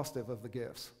exhaustive of the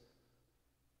gifts.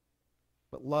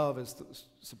 But love is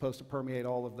supposed to permeate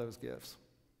all of those gifts.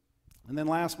 And then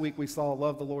last week we saw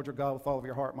love the Lord your God with all of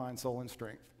your heart, mind, soul, and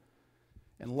strength.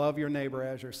 And love your neighbor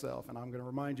as yourself. And I'm going to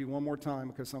remind you one more time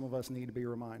because some of us need to be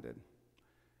reminded.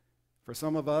 For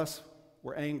some of us,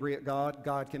 we're angry at God.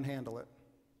 God can handle it.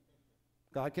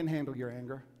 God can handle your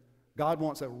anger. God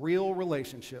wants a real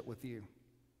relationship with you.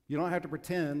 You don't have to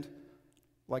pretend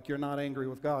like you're not angry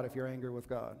with God if you're angry with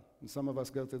God. And some of us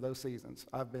go through those seasons.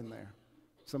 I've been there.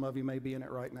 Some of you may be in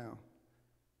it right now.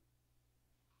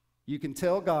 You can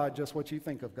tell God just what you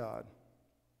think of God.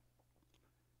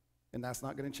 And that's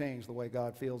not going to change the way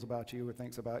God feels about you or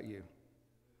thinks about you.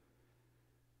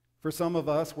 For some of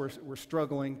us, we're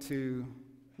struggling to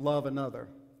love another.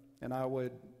 And I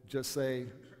would just say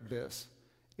this.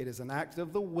 It is an act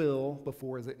of the will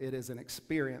before it is an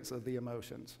experience of the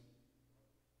emotions.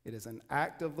 It is an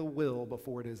act of the will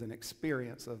before it is an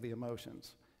experience of the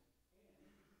emotions.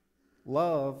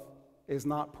 Love is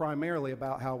not primarily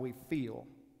about how we feel.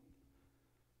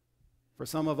 For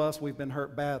some of us, we've been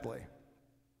hurt badly.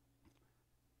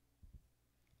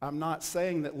 I'm not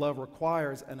saying that love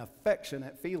requires an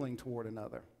affectionate feeling toward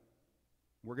another.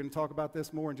 We're going to talk about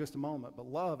this more in just a moment, but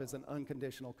love is an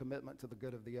unconditional commitment to the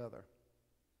good of the other.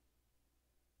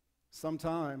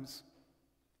 Sometimes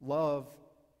love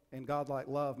and godlike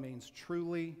love means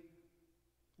truly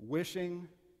wishing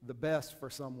the best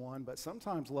for someone, but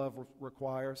sometimes love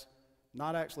requires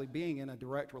not actually being in a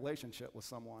direct relationship with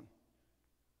someone.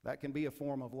 That can be a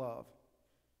form of love.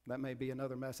 That may be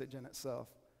another message in itself.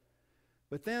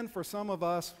 But then for some of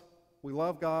us, we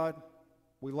love God,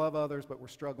 we love others, but we're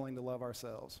struggling to love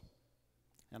ourselves.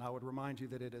 And I would remind you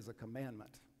that it is a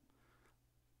commandment.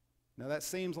 Now that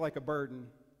seems like a burden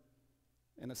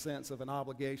in a sense of an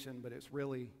obligation, but it's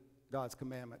really God's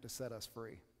commandment to set us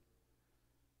free.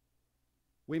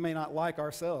 We may not like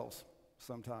ourselves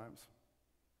sometimes,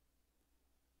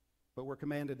 but we're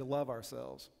commanded to love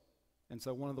ourselves. And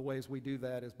so one of the ways we do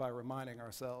that is by reminding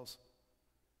ourselves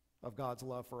of God's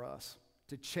love for us,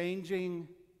 to changing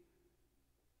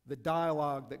the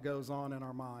dialogue that goes on in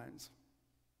our minds.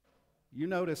 You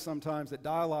notice sometimes that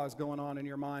dialogue is going on in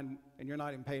your mind and you're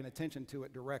not even paying attention to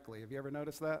it directly. Have you ever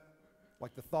noticed that?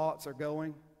 Like the thoughts are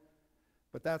going?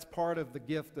 But that's part of the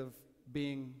gift of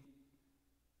being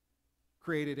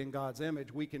created in God's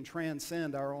image, we can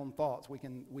transcend our own thoughts. We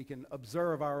can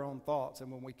observe our own thoughts.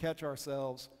 And when we catch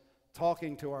ourselves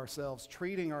talking to ourselves,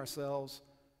 treating ourselves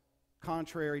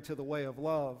contrary to the way of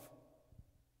love,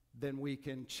 then we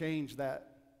can change that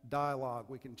dialogue.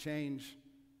 We can change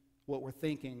what we're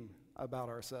thinking about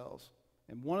ourselves.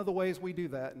 And one of the ways we do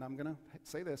that, and I'm going to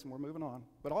say this and we're moving on,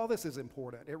 but all this is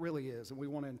important. It really is, and we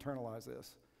want to internalize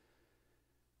this.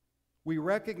 We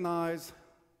recognize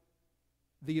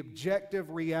the objective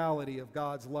reality of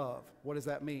God's love. What does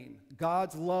that mean?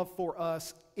 God's love for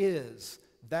us is.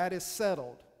 That is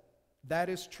settled. That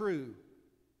is true.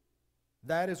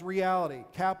 That is reality.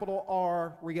 Capital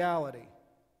R, reality.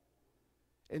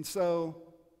 And so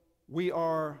we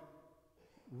are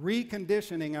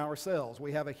reconditioning ourselves.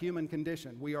 We have a human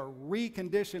condition. We are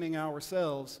reconditioning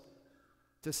ourselves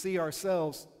to see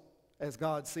ourselves as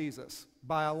God sees us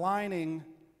by aligning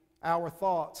our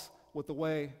thoughts with the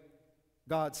way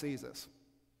God sees us.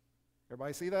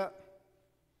 Everybody see that?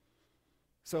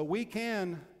 So we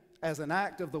can, as an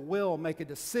act of the will, make a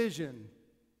decision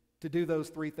to do those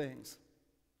three things.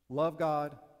 Love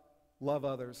God, love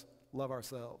others, love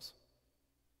ourselves.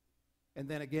 And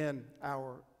then again,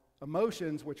 our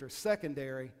emotions, which are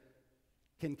secondary,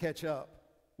 can catch up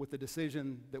with the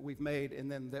decision that we've made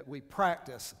and then that we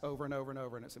practice over and over and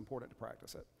over, and it's important to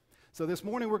practice it. So this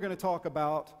morning we're going to talk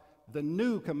about the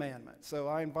new commandment. So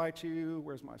I invite you,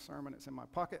 where's my sermon? It's in my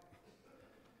pocket.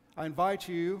 I invite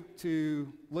you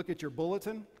to look at your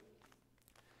bulletin,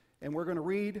 and we're going to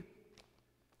read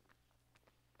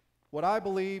what I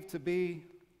believe to be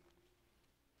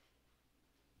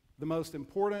the most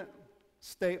important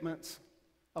statements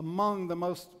among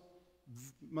the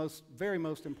very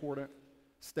most important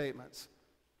statements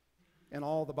in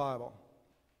all the Bible.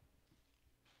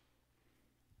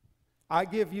 I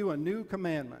give you a new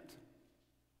commandment,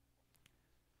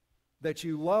 that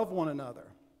you love one another.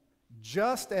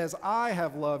 Just as I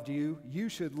have loved you, you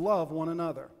should love one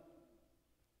another.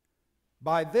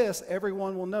 By this,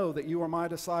 everyone will know that you are my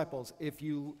disciples, if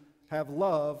you have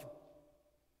love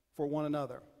for one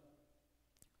another.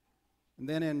 And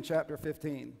then in chapter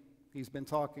 15, he's been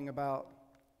talking about,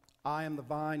 I am the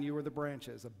vine, you are the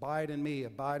branches. Abide in me,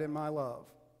 abide in my love.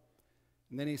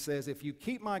 And then he says, if you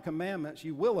keep my commandments,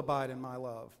 you will abide in my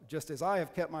love, just as I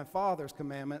have kept my Father's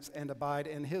commandments and abide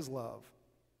in his love.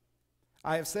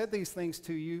 I have said these things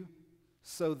to you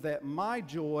so that my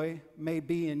joy may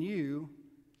be in you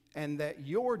and that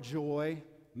your joy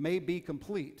may be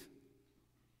complete.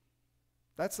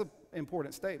 That's an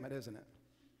important statement, isn't it?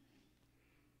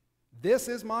 This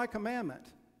is my commandment,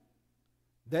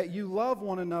 that you love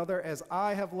one another as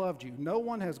I have loved you. No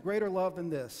one has greater love than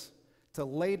this, to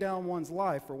lay down one's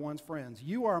life for one's friends.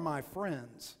 You are my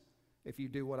friends if you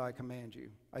do what I command you.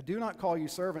 I do not call you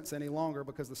servants any longer,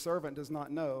 because the servant does not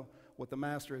know what the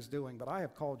master is doing, but I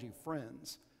have called you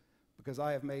friends, because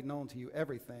I have made known to you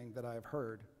everything that I have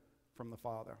heard from the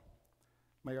Father.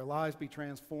 May your lives be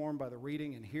transformed by the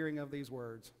reading and hearing of these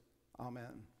words.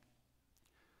 Amen.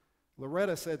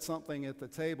 Loretta said something at the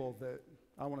table that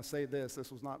I want to say this.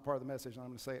 This was not part of the message, and I'm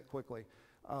going to say it quickly.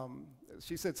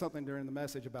 She said something during the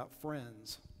message about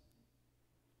friends.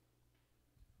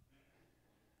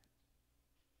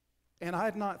 And I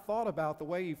had not thought about the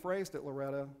way you phrased it,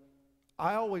 Loretta.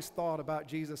 I always thought about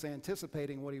Jesus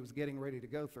anticipating what he was getting ready to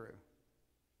go through.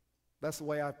 That's the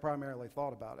way I primarily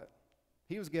thought about it.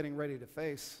 He was getting ready to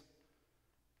face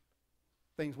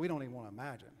things we don't even want to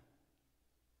imagine.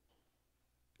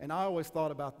 And I always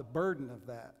thought about the burden of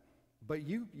that. But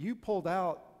you pulled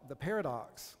out the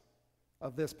paradox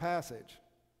of this passage.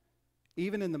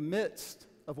 Even in the midst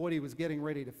of what he was getting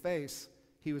ready to face,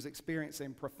 he was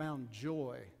experiencing profound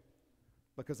joy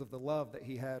because of the love that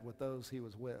he had with those he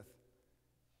was with.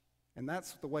 And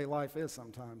that's the way life is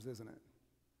sometimes, isn't it?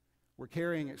 We're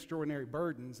carrying extraordinary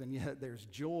burdens, and yet there's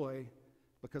joy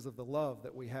because of the love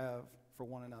that we have for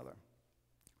one another.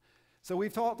 So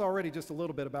we've talked already just a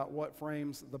little bit about what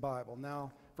frames the Bible.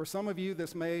 Now, for some of you,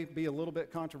 this may be a little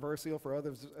bit controversial. For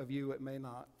others of you, it may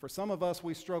not. For some of us,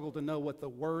 we struggle to know what the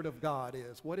Word of God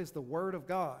is. What is the Word of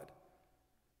God?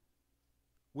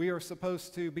 We are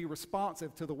supposed to be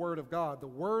responsive to the Word of God. The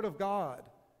Word of God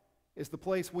is the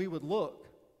place we would look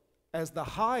as the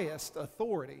highest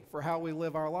authority for how we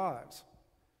live our lives.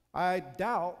 I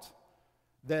doubt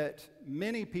that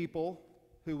many people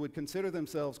who would consider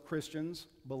themselves Christians,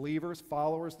 believers,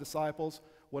 followers, disciples,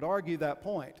 would argue that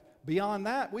point. Beyond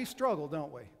that, we struggle,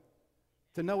 don't we,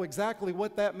 to know exactly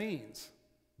what that means,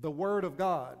 the Word of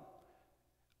God.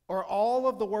 Are all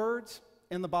of the words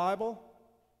in the Bible,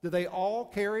 do they all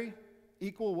carry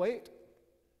equal weight?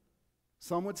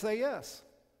 Some would say yes.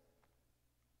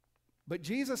 But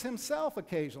Jesus himself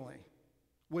occasionally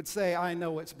would say, I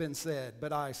know it's been said,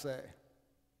 but I say.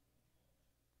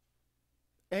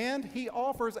 And he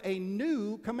offers a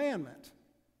new commandment.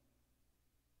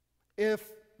 If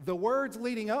the words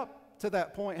leading up to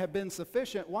that point have been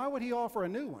sufficient, why would he offer a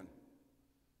new one?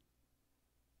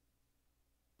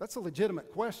 That's a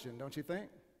legitimate question, don't you think?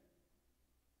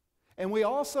 And we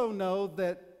also know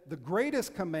that the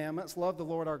greatest commandments, love the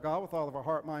Lord our God with all of our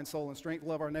heart, mind, soul, and strength,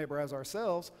 love our neighbor as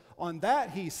ourselves, on that,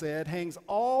 he said, hangs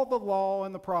all the law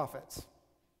and the prophets.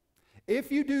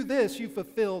 If you do this, you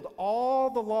fulfilled all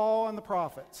the law and the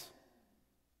prophets.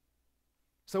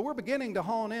 So we're beginning to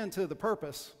hone into the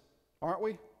purpose, aren't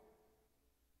we?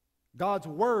 God's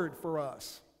word for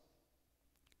us.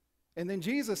 And then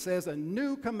Jesus says, a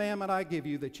new commandment I give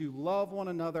you, that you love one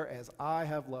another as I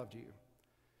have loved you.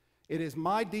 It is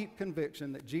my deep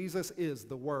conviction that Jesus is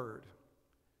the Word.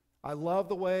 I love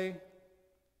the way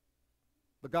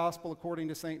the gospel according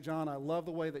to St. John, I love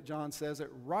the way that John says it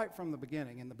right from the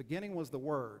beginning. In the beginning was the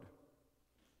Word.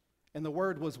 And the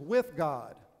Word was with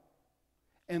God.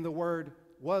 And the Word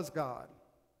was God.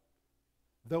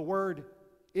 The Word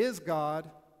is God,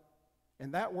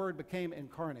 and that Word became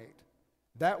incarnate.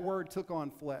 That Word took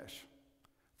on flesh.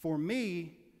 For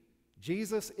me,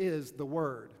 Jesus is the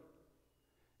Word.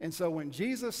 And so when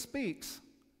Jesus speaks,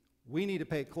 we need to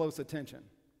pay close attention.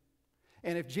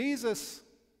 And if Jesus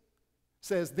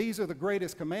says these are the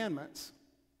greatest commandments,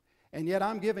 and yet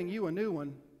I'm giving you a new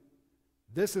one,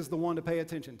 this is the one to pay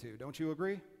attention to. Don't you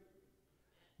agree?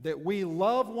 That we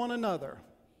love one another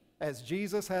as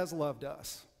Jesus has loved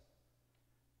us.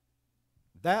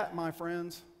 That, my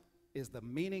friends, is the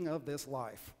meaning of this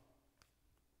life.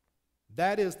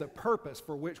 That is the purpose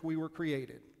for which we were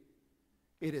created.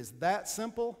 It is that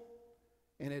simple,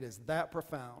 and it is that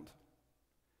profound.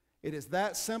 It is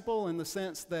that simple in the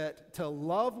sense that to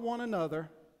love one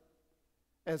another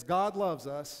as God loves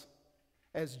us,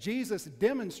 as Jesus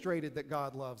demonstrated that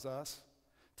God loves us,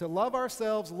 to love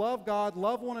ourselves, love God,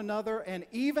 love one another, and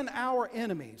even our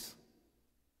enemies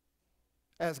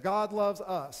as God loves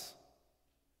us.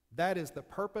 That is the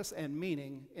purpose and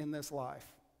meaning in this life.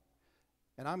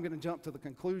 And I'm going to jump to the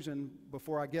conclusion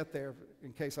before I get there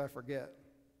in case I forget.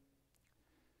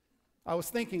 I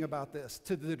was thinking about this.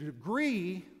 To the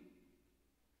degree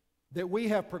that we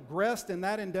have progressed in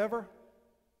that endeavor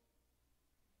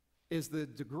is the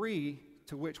degree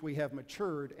to which we have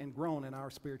matured and grown in our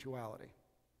spirituality.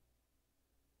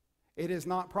 It is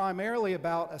not primarily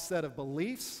about a set of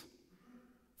beliefs,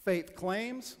 faith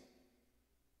claims,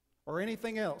 or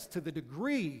anything else. To the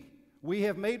degree we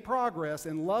have made progress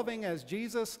in loving as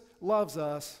Jesus loves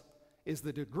us is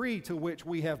the degree to which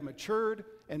we have matured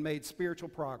and made spiritual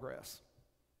progress.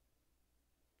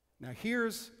 Now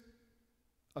here's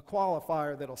a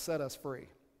qualifier that'll set us free.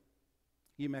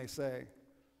 You may say,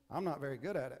 I'm not very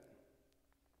good at it.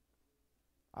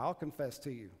 I'll confess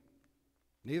to you,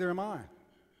 neither am I.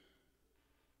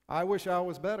 I wish I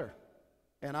was better,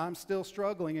 and I'm still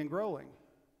struggling and growing.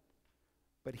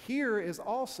 But here is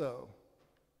also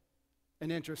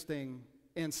an interesting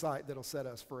insight that'll set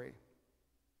us free.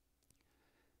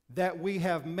 That we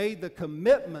have made the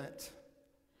commitment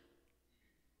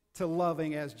to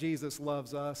loving as Jesus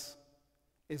loves us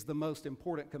is the most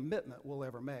important commitment we'll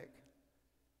ever make.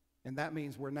 And that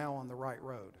means we're now on the right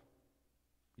road.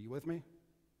 Are you with me?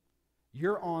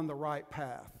 You're on the right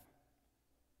path.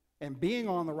 And being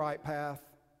on the right path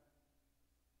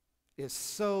is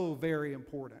so very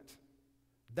important.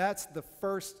 That's the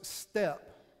first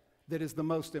step that is the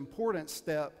most important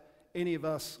step any of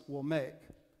us will make.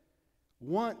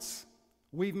 Once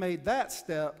we've made that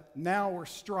step, now we're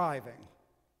striving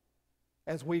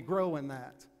as we grow in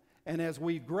that. And as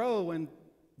we grow in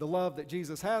the love that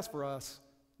Jesus has for us,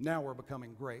 now we're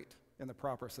becoming great in the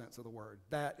proper sense of the word.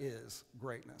 That is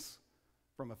greatness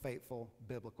from a faithful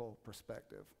biblical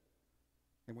perspective.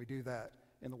 And we do that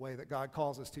in the way that God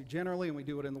calls us to generally, and we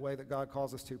do it in the way that God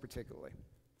calls us to particularly.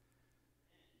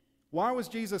 Why was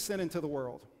Jesus sent into the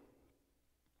world?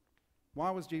 Why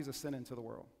was Jesus sent into the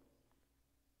world?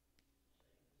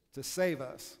 To save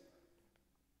us.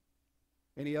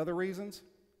 Any other reasons?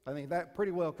 I think that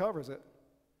pretty well covers it.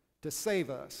 To save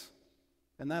us.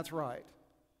 And that's right.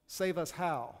 Save us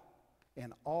how?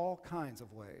 In all kinds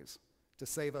of ways. To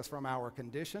save us from our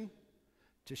condition,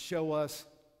 to show us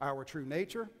our true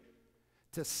nature,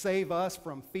 to save us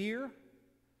from fear,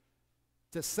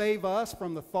 to save us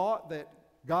from the thought that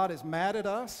God is mad at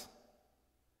us,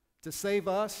 to save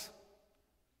us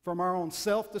from our own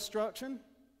self-destruction,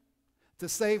 to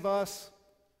save us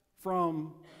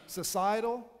from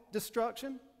societal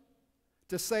destruction,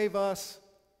 to save us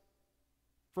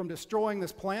from destroying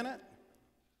this planet,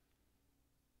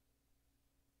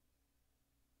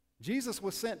 Jesus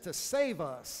was sent to save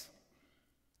us.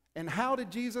 And how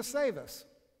did Jesus save us?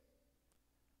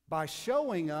 By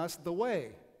showing us the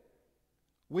way.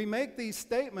 We make these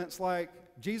statements like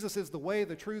Jesus is the way,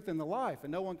 the truth, and the life,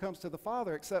 and no one comes to the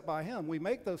Father except by him. We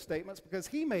make those statements because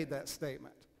he made that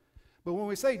statement. But when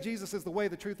we say Jesus is the way,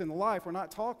 the truth, and the life, we're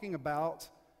not talking about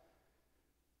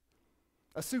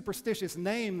a superstitious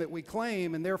name that we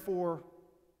claim, and therefore,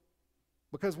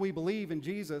 because we believe in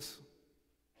Jesus,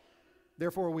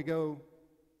 therefore we go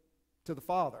to the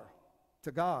Father,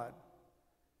 to God.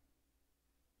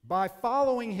 By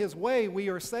following his way, we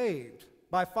are saved.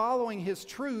 By following his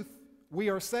truth, we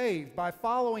are saved. By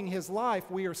following his life,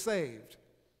 we are saved.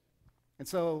 And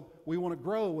so we want to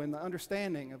grow in the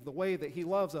understanding of the way that he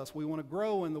loves us. We want to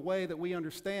grow in the way that we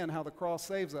understand how the cross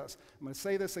saves us. I'm going to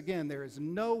say this again. There is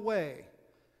no way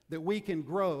that we can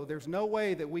grow. There's no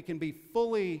way that we can be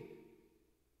fully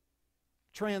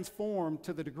transformed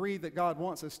to the degree that God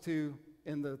wants us to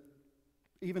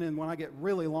even when I get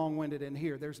really long-winded in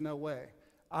here. There's no way.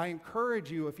 I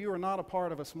encourage you, if you are not a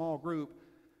part of a small group,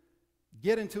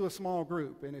 get into a small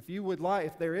group. And if you would like,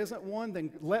 if there isn't one,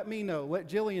 then let me know, let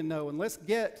Jillian know, and let's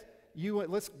get,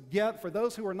 for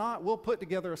those who are not, we'll put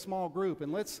together a small group,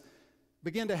 and let's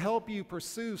begin to help you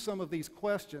pursue some of these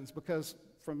questions, because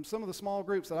from some of the small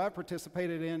groups that I've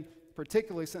participated in,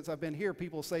 particularly since I've been here,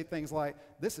 people say things like,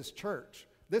 this is church.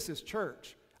 This is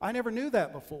church. I never knew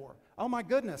that before. Oh my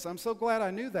goodness, I'm so glad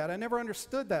I knew that. I never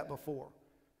understood that before.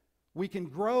 We can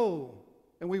grow,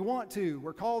 and we want to.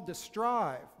 We're called to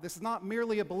strive. This is not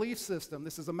merely a belief system.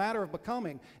 This is a matter of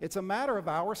becoming. It's a matter of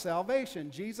our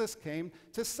salvation. Jesus came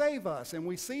to save us, and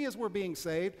we see as we're being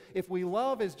saved, if we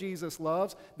love as Jesus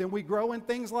loves, then we grow in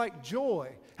things like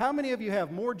joy. How many of you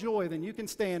have more joy than you can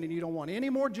stand, and you don't want any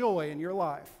more joy in your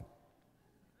life?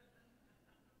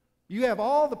 You have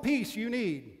all the peace you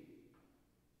need.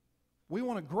 We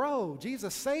want to grow.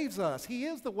 Jesus saves us. He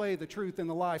is the way, the truth, and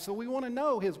the life. So we want to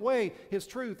know his way, his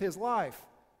truth, his life.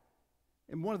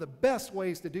 And one of the best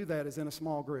ways to do that is in a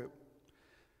small group.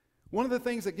 One of the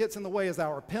things that gets in the way is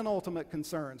our penultimate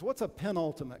concerns. What's a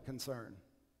penultimate concern?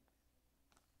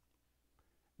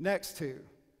 Next to.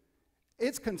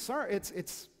 It's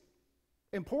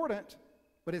important,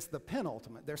 but it's the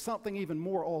penultimate. There's something even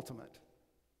more ultimate.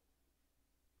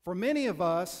 For many of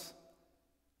us,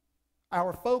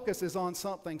 our focus is on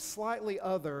something slightly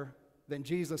other than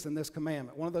Jesus and this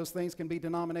commandment. One of those things can be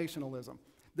denominationalism.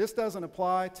 This doesn't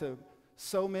apply to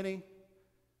so many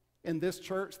in this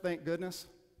church, thank goodness.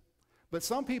 But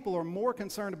some people are more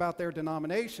concerned about their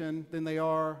denomination than they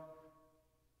are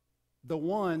the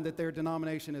one that their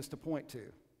denomination is to point to.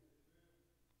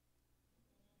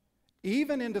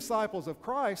 Even in Disciples of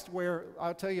Christ, where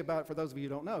I'll tell you about it for those of you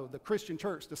who don't know, the Christian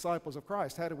Church, Disciples of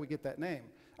Christ, how did we get that name?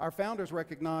 Our founders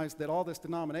recognized that all this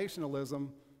denominationalism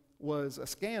was a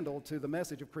scandal to the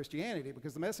message of Christianity,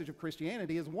 because the message of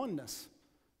Christianity is oneness.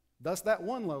 Thus that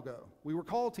one logo. We were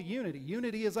called to unity.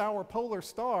 Unity is our polar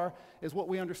star, is what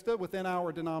we understood within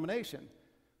our denomination.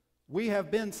 We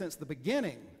have been since the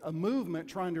beginning a movement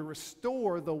trying to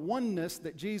restore the oneness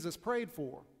that Jesus prayed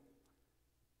for.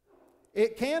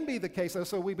 It can be the case,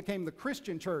 so we became the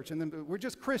Christian church, and then we're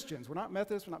just Christians. We're not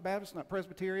Methodist, we're not Baptist, we're not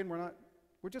Presbyterian,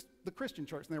 we're just the Christian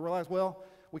church. And they realize, well,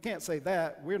 we can't say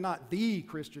that. We're not the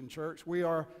Christian church. We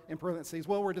are, in parentheses,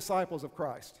 well, we're disciples of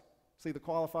Christ. See the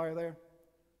qualifier there?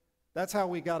 That's how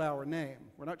we got our name.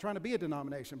 We're not trying to be a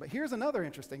denomination. But here's another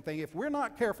interesting thing. If we're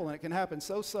not careful, and it can happen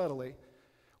so subtly,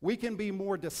 we can be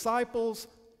more disciples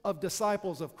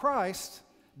of Christ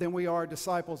than we are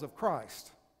disciples of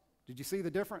Christ. Did you see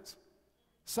the difference?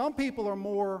 Some people are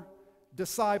more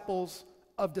disciples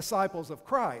of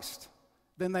Christ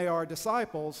than they are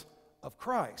disciples of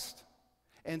Christ.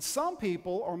 And some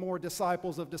people are more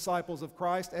disciples of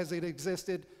Christ as it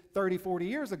existed 30, 40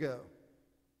 years ago.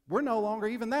 We're no longer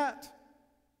even that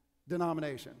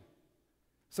denomination.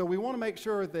 So we want to make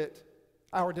sure that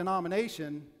our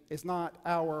denomination is not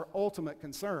our ultimate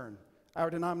concern. Our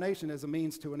denomination is a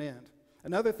means to an end.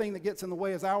 Another thing that gets in the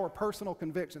way is our personal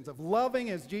convictions of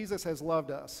loving as Jesus has loved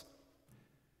us.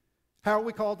 How are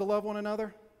we called to love one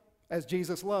another? As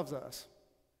Jesus loves us.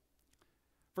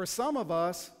 For some of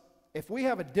us, if we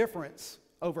have a difference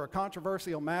over a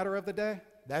controversial matter of the day,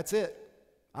 that's it.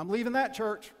 I'm leaving that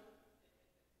church.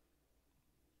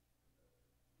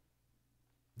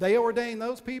 They ordain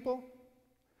those people.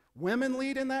 Women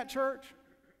lead in that church.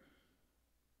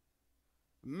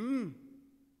 Can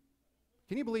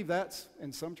you believe that's,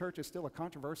 in some churches, still a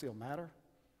controversial matter?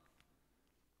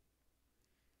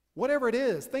 Whatever it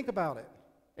is, think about it.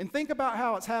 And think about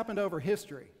how it's happened over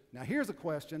history. Now here's a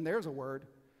question, there's a word.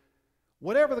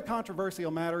 Whatever the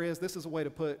controversial matter is, this is a way to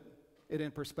put it in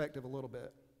perspective a little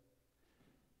bit.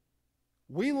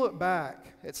 We look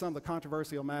back at some of the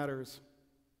controversial matters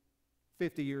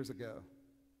 50 years ago,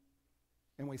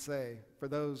 and we say, for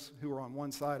those who are on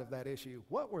one side of that issue,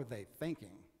 what were they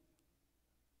thinking?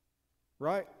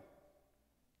 Right?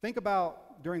 Think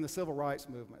about during the civil rights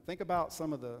movement. Think about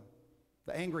some of the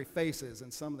angry faces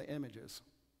and some of the images.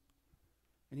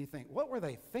 And you think, what were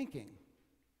they thinking?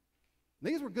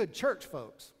 These were good church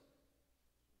folks.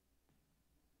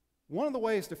 One of the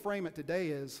ways to frame it today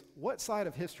is, what side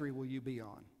of history will you be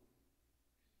on?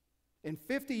 In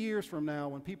 50 years from now,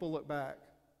 when people look back,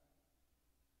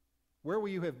 where will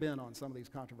you have been on some of these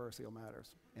controversial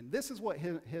matters? And this is what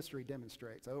history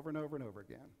demonstrates over and over and over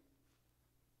again.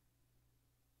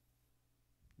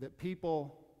 That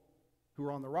people who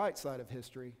are on the right side of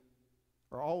history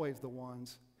are always the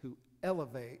ones who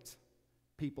elevate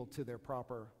people to their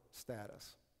proper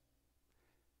status.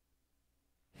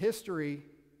 History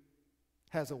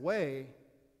has a way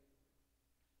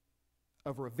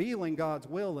of revealing God's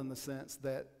will in the sense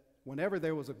that whenever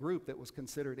there was a group that was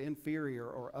considered inferior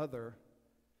or other,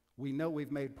 we know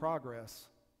we've made progress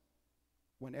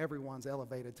when everyone's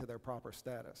elevated to their proper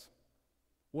status.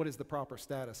 What is the proper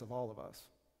status of all of us?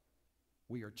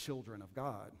 We are children of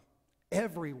God.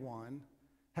 Everyone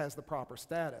has the proper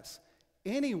status.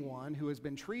 Anyone who has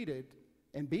been treated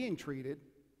and being treated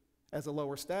as a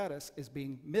lower status is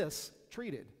being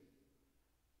mistreated.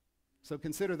 So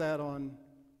consider that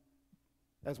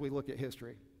as we look at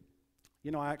history.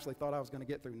 You know, I actually thought I was going to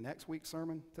get through next week's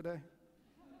sermon today.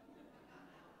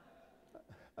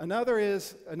 Another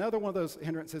one of those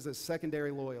hindrances is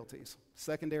secondary loyalties.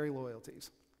 Secondary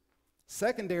loyalties.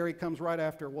 Secondary comes right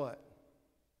after what?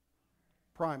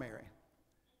 Primary.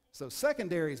 So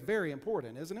secondary is very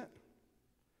important, isn't it?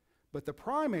 But the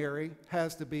primary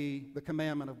has to be the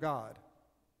commandment of God.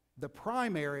 The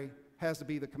primary has to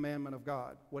be the commandment of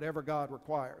God, whatever God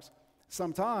requires.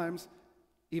 Sometimes,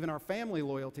 even our family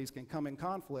loyalties can come in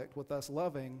conflict with us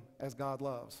loving as God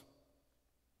loves.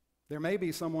 There may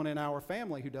be someone in our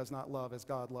family who does not love as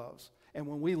God loves. And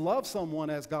when we love someone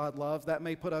as God loves, that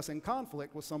may put us in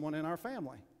conflict with someone in our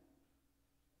family.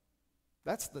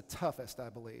 That's the toughest, I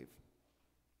believe,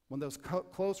 when those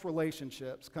close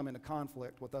relationships come into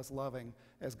conflict with us loving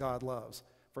as God loves.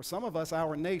 For some of us,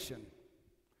 our nation,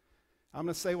 I'm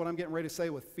going to say what I'm getting ready to say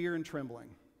with fear and trembling.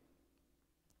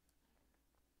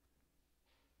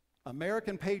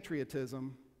 American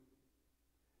patriotism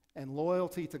and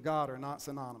loyalty to God are not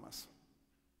synonymous.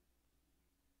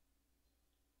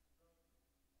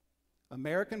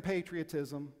 American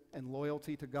patriotism and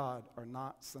loyalty to God are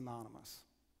not synonymous.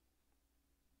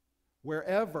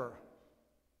 Wherever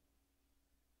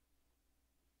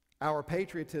our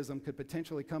patriotism could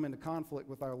potentially come into conflict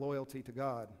with our loyalty to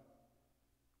God,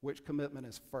 which commitment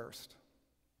is first?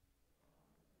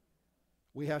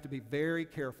 We have to be very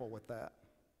careful with that.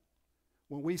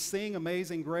 When we sing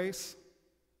Amazing Grace,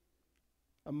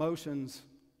 emotions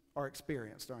are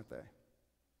experienced, aren't they?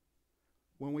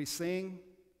 When we sing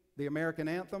the American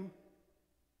anthem,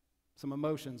 some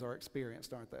emotions are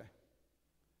experienced, aren't they?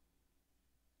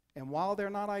 And while they're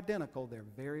not identical, they're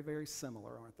very, very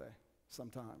similar, aren't they?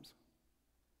 Sometimes.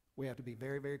 We have to be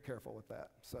very, very careful with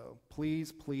that. So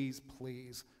please, please,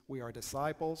 please, we are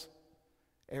disciples.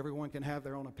 Everyone can have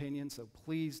their own opinion, so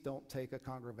please don't take a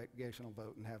congregational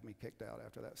vote and have me kicked out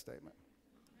after that statement.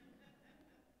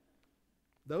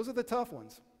 Those are the tough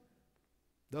ones.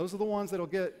 Those are the ones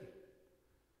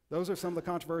those are some of the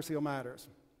controversial matters.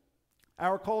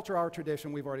 Our culture, our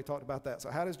tradition, we've already talked about that. So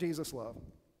how does Jesus love?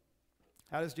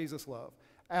 How does Jesus love?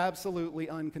 Absolutely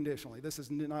unconditionally. This is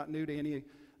not new to any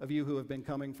of you who have been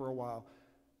coming for a while.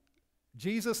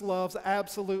 Jesus loves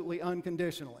absolutely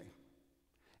unconditionally.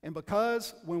 And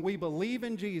because when we believe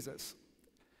in Jesus,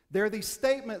 there are these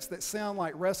statements that sound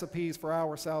like recipes for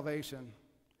our salvation.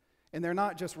 And they're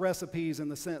not just recipes in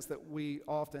the sense that we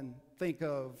often think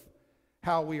of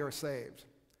how we are saved.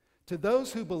 To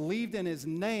those who believed in his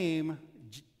name,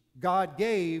 God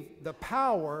gave the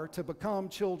power to become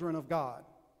children of God.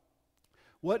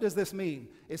 What does this mean?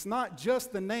 It's not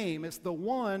just the name, it's the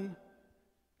one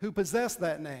who possessed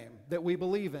that name that we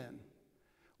believe in.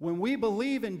 When we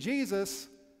believe in Jesus,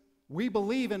 we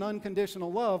believe in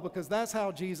unconditional love because that's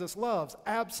how Jesus loves,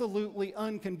 absolutely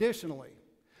unconditionally.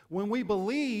 When we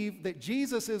believe that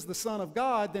Jesus is the Son of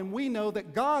God, then we know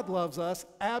that God loves us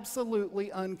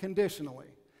absolutely unconditionally.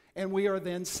 And we are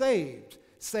then saved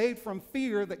from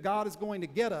fear that God is going to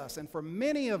get us. And for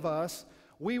many of us,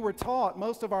 we were taught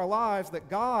most of our lives that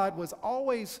God was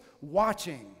always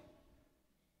watching,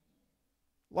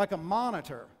 like a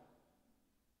monitor.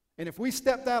 And if we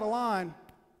stepped out of line,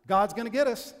 God's going to get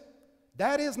us.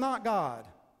 That is not God.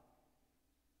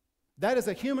 That is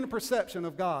a human perception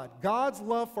of God. God's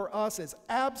love for us is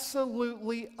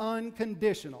absolutely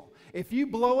unconditional. If you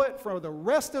blow it for the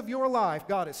rest of your life,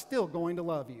 God is still going to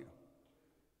love you.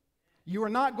 You are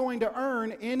not going to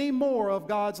earn any more of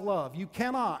God's love. You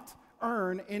cannot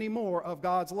earn any more of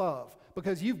God's love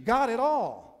because you've got it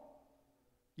all.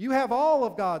 You have all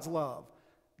of God's love.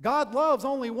 God loves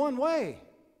only one way.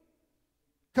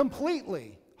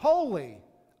 Completely, wholly,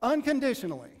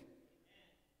 unconditionally.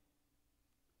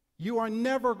 You are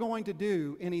never going to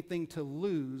do anything to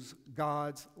lose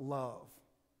God's love.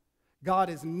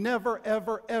 God is never,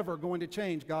 ever, ever going to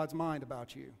change God's mind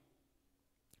about you.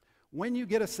 When you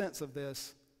get a sense of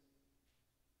this,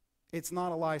 it's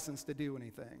not a license to do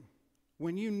anything.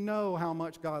 When you know how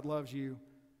much God loves you,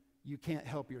 you can't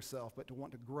help yourself but to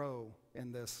want to grow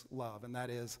in this love, and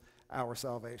that is our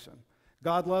salvation.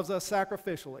 God loves us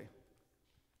sacrificially.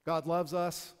 God loves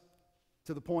us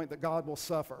to the point that God will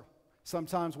suffer.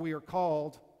 Sometimes we are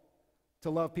called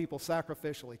to love people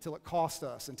sacrificially till it costs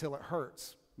us, until it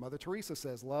hurts. Mother Teresa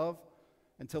says, love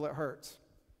until it hurts.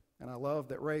 And I love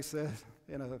that Ray said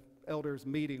in an elders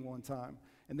meeting one time,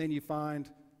 and then you find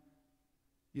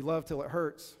you love till it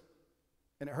hurts,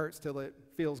 and it hurts till it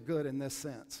feels good in this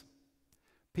sense.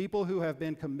 People who have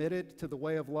been committed to the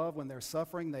way of love, when they're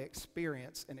suffering, they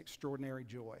experience an extraordinary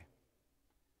joy.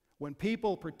 When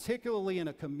people, particularly in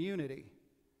a community,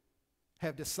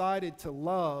 have decided to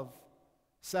love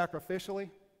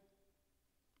sacrificially,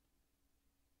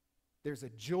 there's a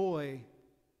joy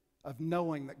of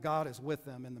knowing that God is with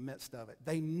them in the midst of it.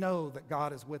 They know that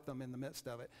God is with them in the midst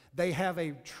of it. They have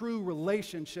a true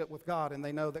relationship with God, and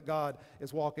they know that God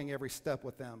is walking every step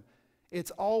with them. It's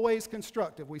always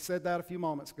constructive. We said that a few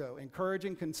moments ago.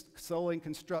 Encouraging, consoling,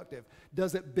 constructive.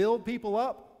 Does it build people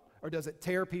up, or does it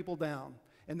tear people down?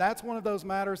 And that's one of those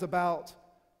matters about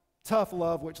tough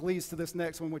love, which leads to this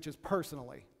next one, which is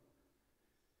personally.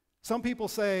 Some people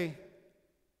say,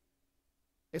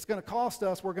 it's going to cost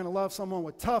us, we're going to love someone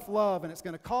with tough love, and it's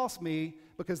going to cost me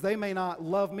because they may not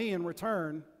love me in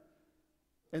return,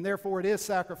 and therefore it is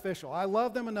sacrificial. I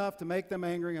love them enough to make them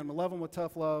angry, and I'm going to love them with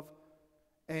tough love,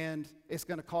 and it's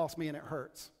going to cost me and it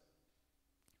hurts.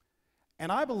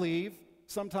 And I believe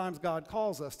sometimes God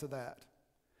calls us to that.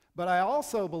 But I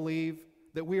also believe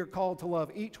that we are called to love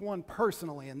each one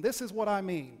personally, and this is what I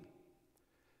mean.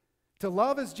 To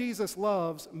love as Jesus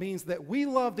loves means that we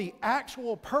love the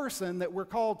actual person that we're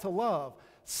called to love.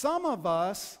 Some of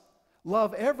us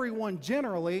love everyone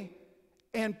generally,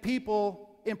 and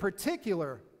people in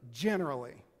particular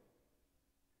generally.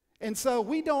 And so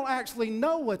we don't actually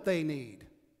know what they need.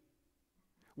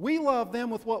 We love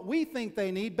them with what we think they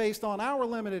need based on our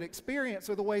limited experience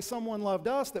or the way someone loved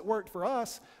us that worked for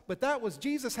us. But that was,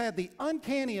 Jesus had the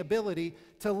uncanny ability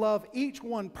to love each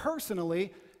one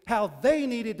personally how they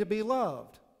needed to be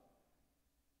loved.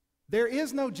 There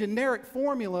is no generic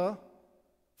formula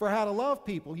for how to love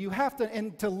people. You have to,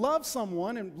 and to love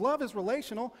someone, and love is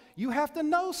relational, you have to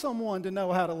know someone to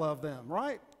know how to love them,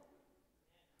 right?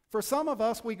 For some of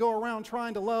us, we go around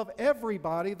trying to love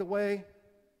everybody the way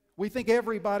we think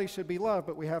everybody should be loved,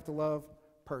 but we have to love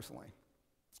personally.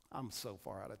 I'm so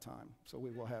far out of time, so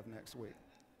we will have next week.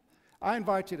 I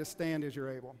invite you to stand as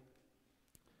you're able.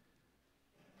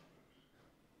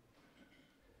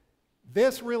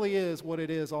 This really is what it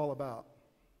is all about.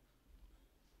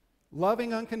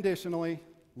 Loving unconditionally,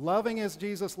 loving as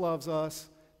Jesus loves us.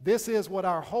 This is what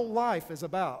our whole life is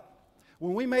about.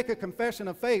 When we make a confession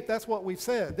of faith, that's what we've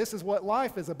said. This is what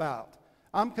life is about.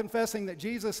 I'm confessing that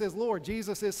Jesus is Lord,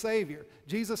 Jesus is Savior,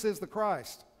 Jesus is the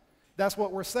Christ. That's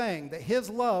what we're saying, that His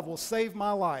love will save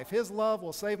my life. His love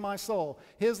will save my soul.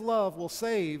 His love will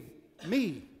save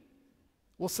me.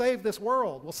 Will save this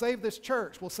world. Will save this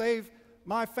church. Will save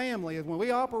my family. And when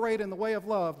we operate in the way of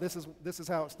love, this is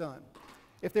how it's done.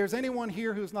 If there's anyone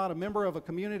here who's not a member of a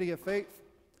community of faith,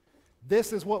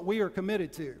 this is what we are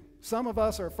committed to. Some of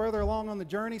us are further along on the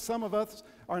journey, some of us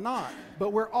are not.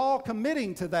 But we're all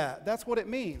committing to that. That's what it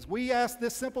means. We ask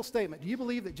this simple statement: do you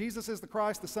believe that Jesus is the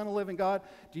Christ, the Son of the living God?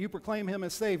 Do you proclaim Him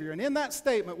as Savior? And in that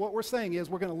statement, what we're saying is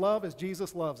we're going to love as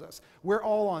Jesus loves us. We're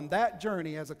all on that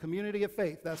journey as a community of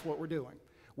faith. That's what we're doing.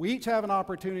 We each have an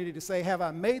opportunity to say, have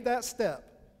I made that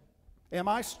step? Am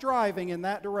I striving in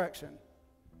that direction?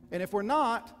 And if we're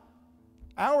not,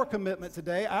 our commitment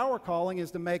today, our calling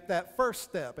is to make that first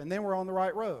step, and then we're on the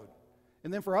right road.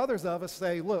 And then for others of us,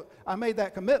 say, look, I made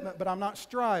that commitment, but I'm not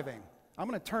striving. I'm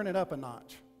going to turn it up a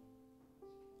notch.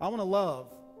 I want to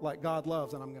love like God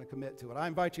loves, and I'm going to commit to it. I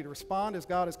invite you to respond as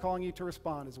God is calling you to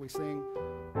respond as we sing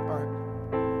our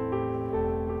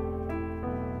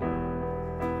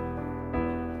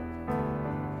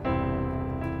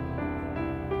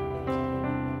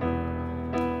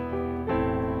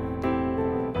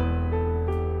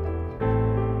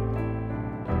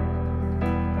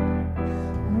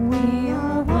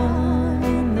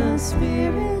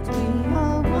Spirit, we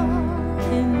are one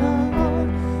in the Lord.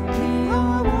 We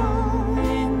are one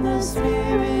in the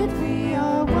Spirit, we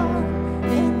are one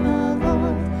in the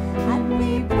Lord. And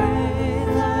we pray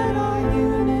that our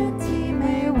unity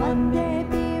may one day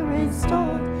be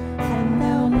restored. And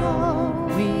they'll know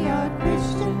we are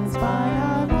Christians by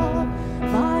our love,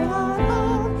 by our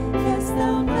love. Yes,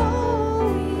 they'll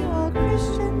know we are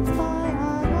Christians by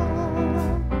our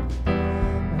love.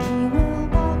 We will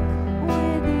walk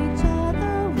with each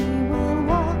other, we will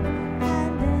walk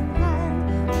hand in hand.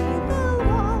 We will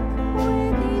walk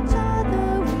with each other,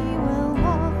 we will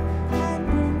walk hand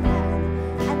in hand.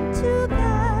 And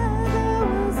together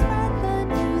we'll spread the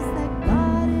news that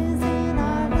God is in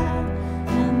our land.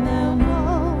 And they'll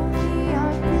know we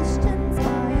are Christians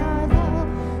by our love,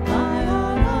 by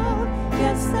our love.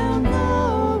 Yes, they'll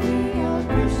know we are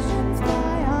Christians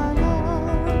by our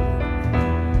love.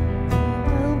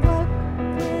 We will work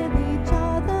with each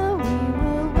other, we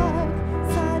will work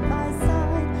side by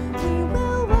side. We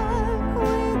will work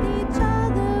with each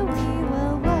other, we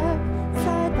will work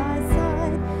side by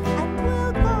side. And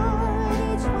we'll guard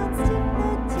each one's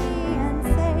dignity and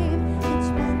save each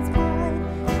man's pride.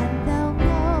 And they'll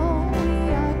know we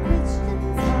are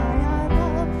Christians by our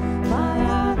love, by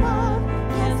our love.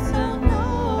 Yes, they'll know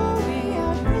we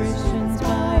are Christians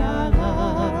by our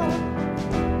love.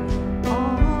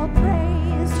 All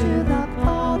praise to the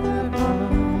Father from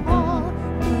whom all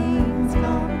things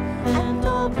come, and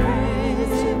all praise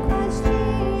to Christ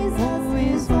Jesus,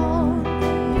 His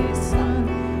only Son,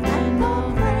 and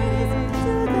all praise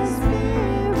to the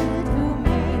Spirit who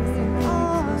makes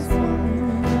us one.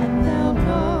 And they'll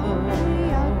know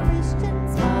we are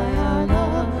Christians by our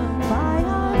love, by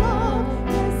our love.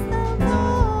 Yes, they'll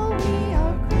know we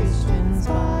are Christians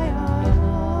by our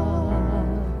love.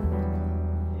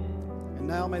 And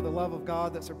now may the love of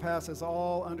God that surpasses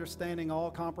all understanding,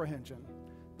 all comprehension,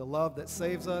 the love that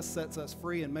saves us, sets us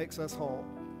free, and makes us whole,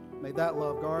 may that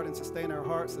love guard and sustain our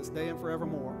hearts this day and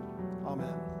forevermore.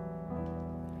 Amen.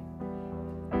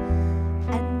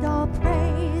 And all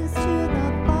praise to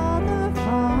the Father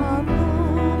from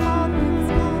whom all things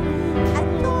come,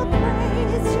 and all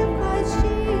praise to Christ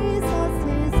Jesus,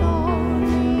 His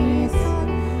only Son,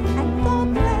 and all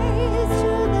praise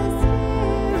to the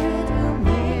Spirit who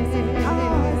makes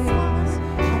us one.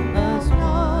 And they'll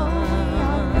know we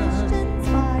are Christians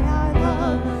by our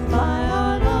love, by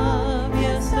our love.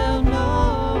 Yes, they'll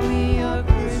know we are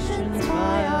Christians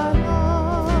by our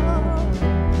love.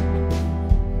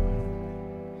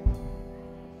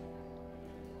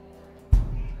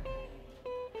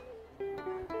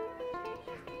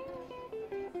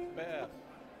 Beth,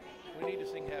 we need to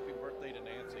sing happy birthday to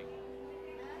Nancy.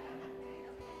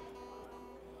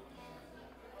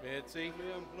 Betsy.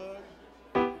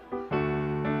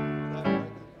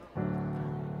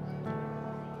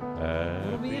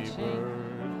 Happy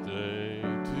birthday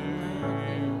to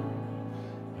you.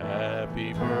 Happy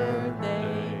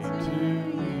birthday to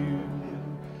you.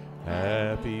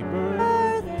 Happy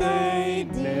birthday,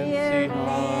 Nancy.